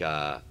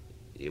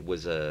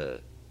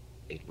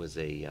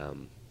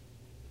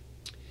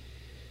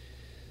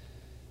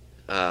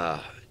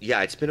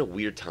been a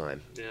weird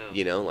time.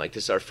 Yeah. Like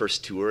this is our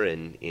first tour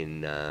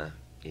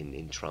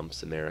in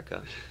Trump's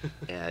America,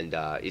 and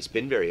it's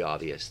been very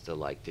obvious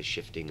the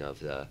shifting of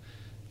the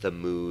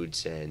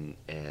moods and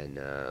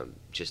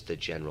just the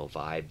general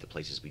vibe, the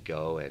places we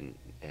go, and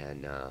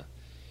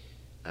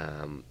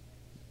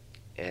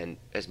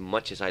as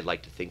much as I'd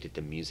like to think that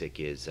the music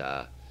is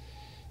the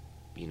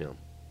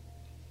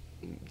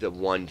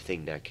one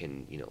thing that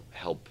can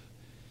help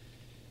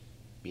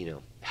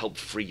help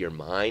free your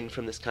mind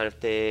from this kind of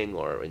thing,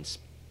 or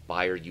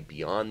inspire you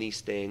beyond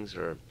these things,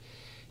 or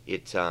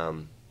it's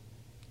a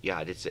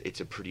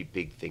pretty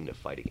big thing to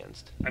fight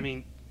against. I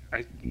mean,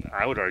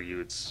 I would argue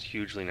it's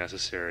hugely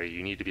necessary.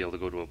 You need to be able to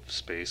go to a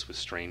space with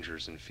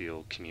strangers and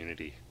feel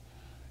community,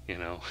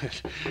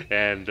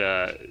 and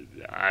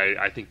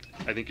I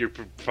think you're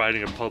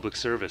providing a public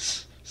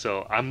service.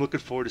 So I'm looking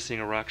forward to seeing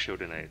a rock show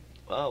tonight.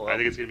 Oh, well, I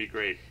think it's gonna be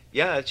great.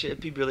 Yeah, it's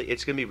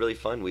gonna be really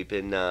fun. We've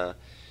been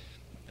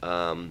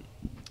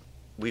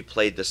we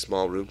played the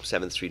small room,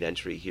 7th Street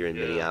Entry here in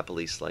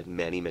Minneapolis like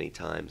many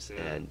times,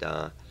 and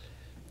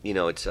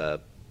it's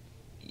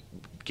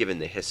given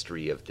the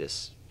history of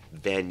this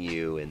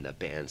venue and the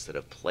bands that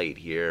have played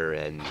here,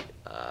 and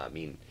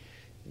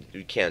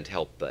you can't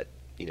help but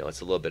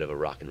it's a little bit of a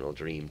rock and roll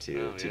dream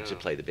to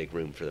play the big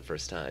room for the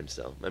first time.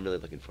 So I'm really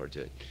looking forward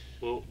to it.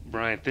 Well,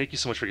 Brian, thank you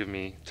so much for giving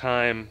me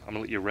time. I'm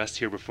gonna let you rest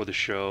here before the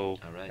show.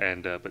 All right.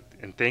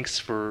 And thanks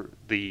for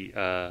the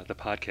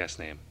podcast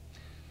name.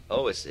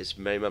 Oh, it's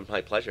very much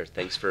my pleasure.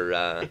 Thanks for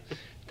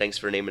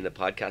naming the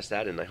podcast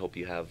that, and I hope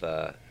you have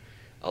a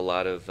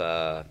lot of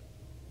I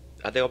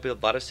think there'll be a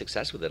lot of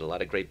success with it. A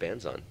lot of great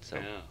bands on. So.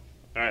 Yeah.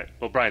 All right.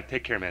 Well, Brian,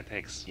 take care, man.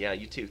 Thanks. Yeah,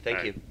 you too.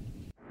 Thank you.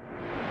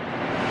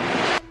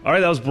 All right,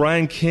 that was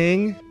Brian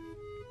King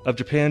of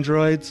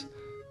Japandroids.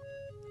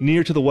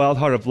 Near to the Wild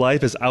Heart of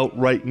Life is out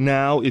right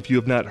now. If you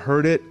have not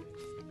heard it,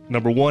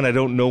 number one, I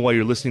don't know why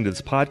you're listening to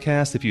this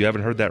podcast if you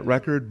haven't heard that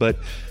record, but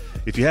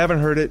if you haven't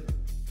heard it,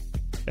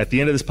 at the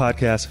end of this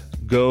podcast,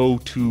 go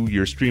to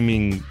your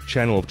streaming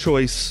channel of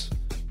choice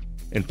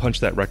and punch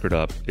that record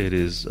up. It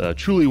is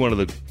truly one of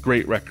the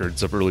great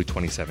records of early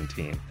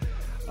 2017.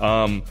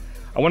 I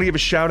want to give a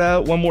shout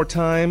out one more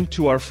time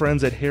to our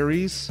friends at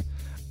Harry's,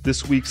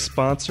 this week's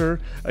sponsor.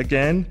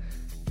 Again,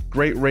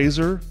 great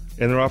razor,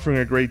 and they're offering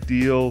a great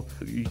deal.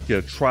 You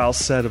get a trial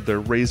set of their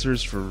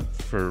razors for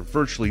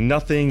virtually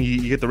nothing.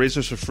 You get the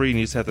razors for free, and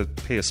you just have to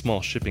pay a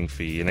small shipping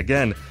fee. And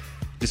again,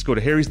 just go to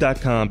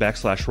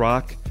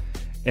harrys.com/rock,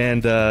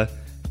 and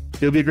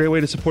it'll be a great way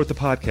to support the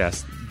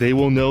podcast. They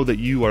will know that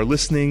you are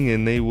listening,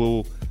 and they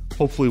will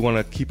hopefully want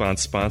to keep on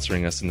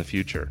sponsoring us in the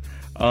future.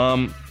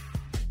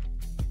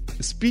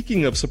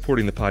 Speaking of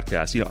supporting the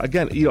podcast,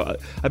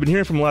 I've been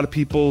hearing from a lot of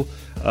people,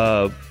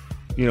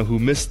 who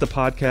missed the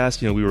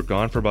podcast. We were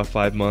gone for about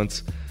 5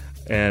 months,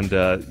 and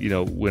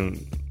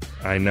when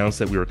I announced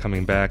that we were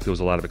coming back, there was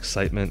a lot of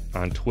excitement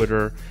on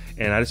Twitter,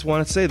 and I just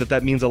want to say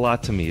that means a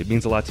lot to me. It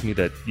means a lot to me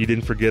that you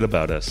didn't forget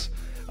about us,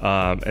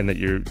 and that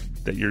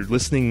you're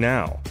listening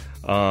now.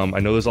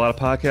 I know there's a lot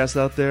of podcasts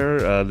out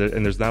there,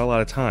 and there's not a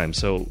lot of time.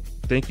 So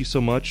thank you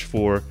so much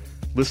for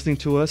listening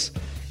to us,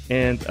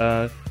 and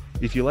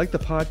if you like the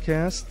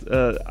podcast,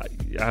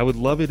 I would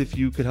love it if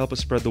you could help us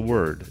spread the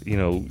word.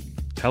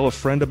 Tell a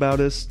friend about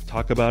us,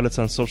 talk about us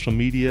on social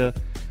media,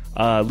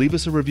 leave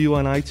us a review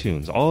on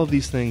iTunes. All of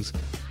these things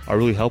are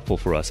really helpful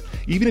for us.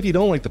 Even if you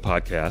don't like the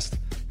podcast,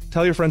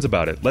 tell your friends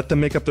about it. Let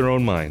them make up their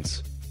own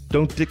minds.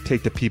 Don't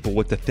dictate to people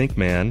what to think,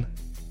 man.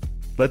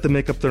 Let them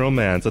make up their own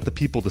minds. Let the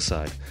people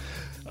decide.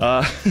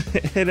 At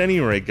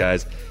any rate,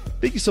 guys,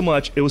 thank you so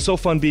much. It was so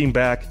fun being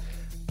back.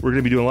 We're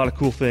going to be doing a lot of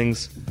cool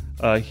things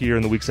here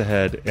in the weeks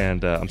ahead,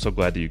 and I'm so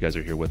glad that you guys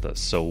are here with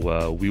us.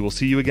 So we will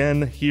see you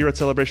again here at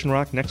Celebration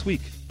Rock next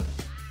week.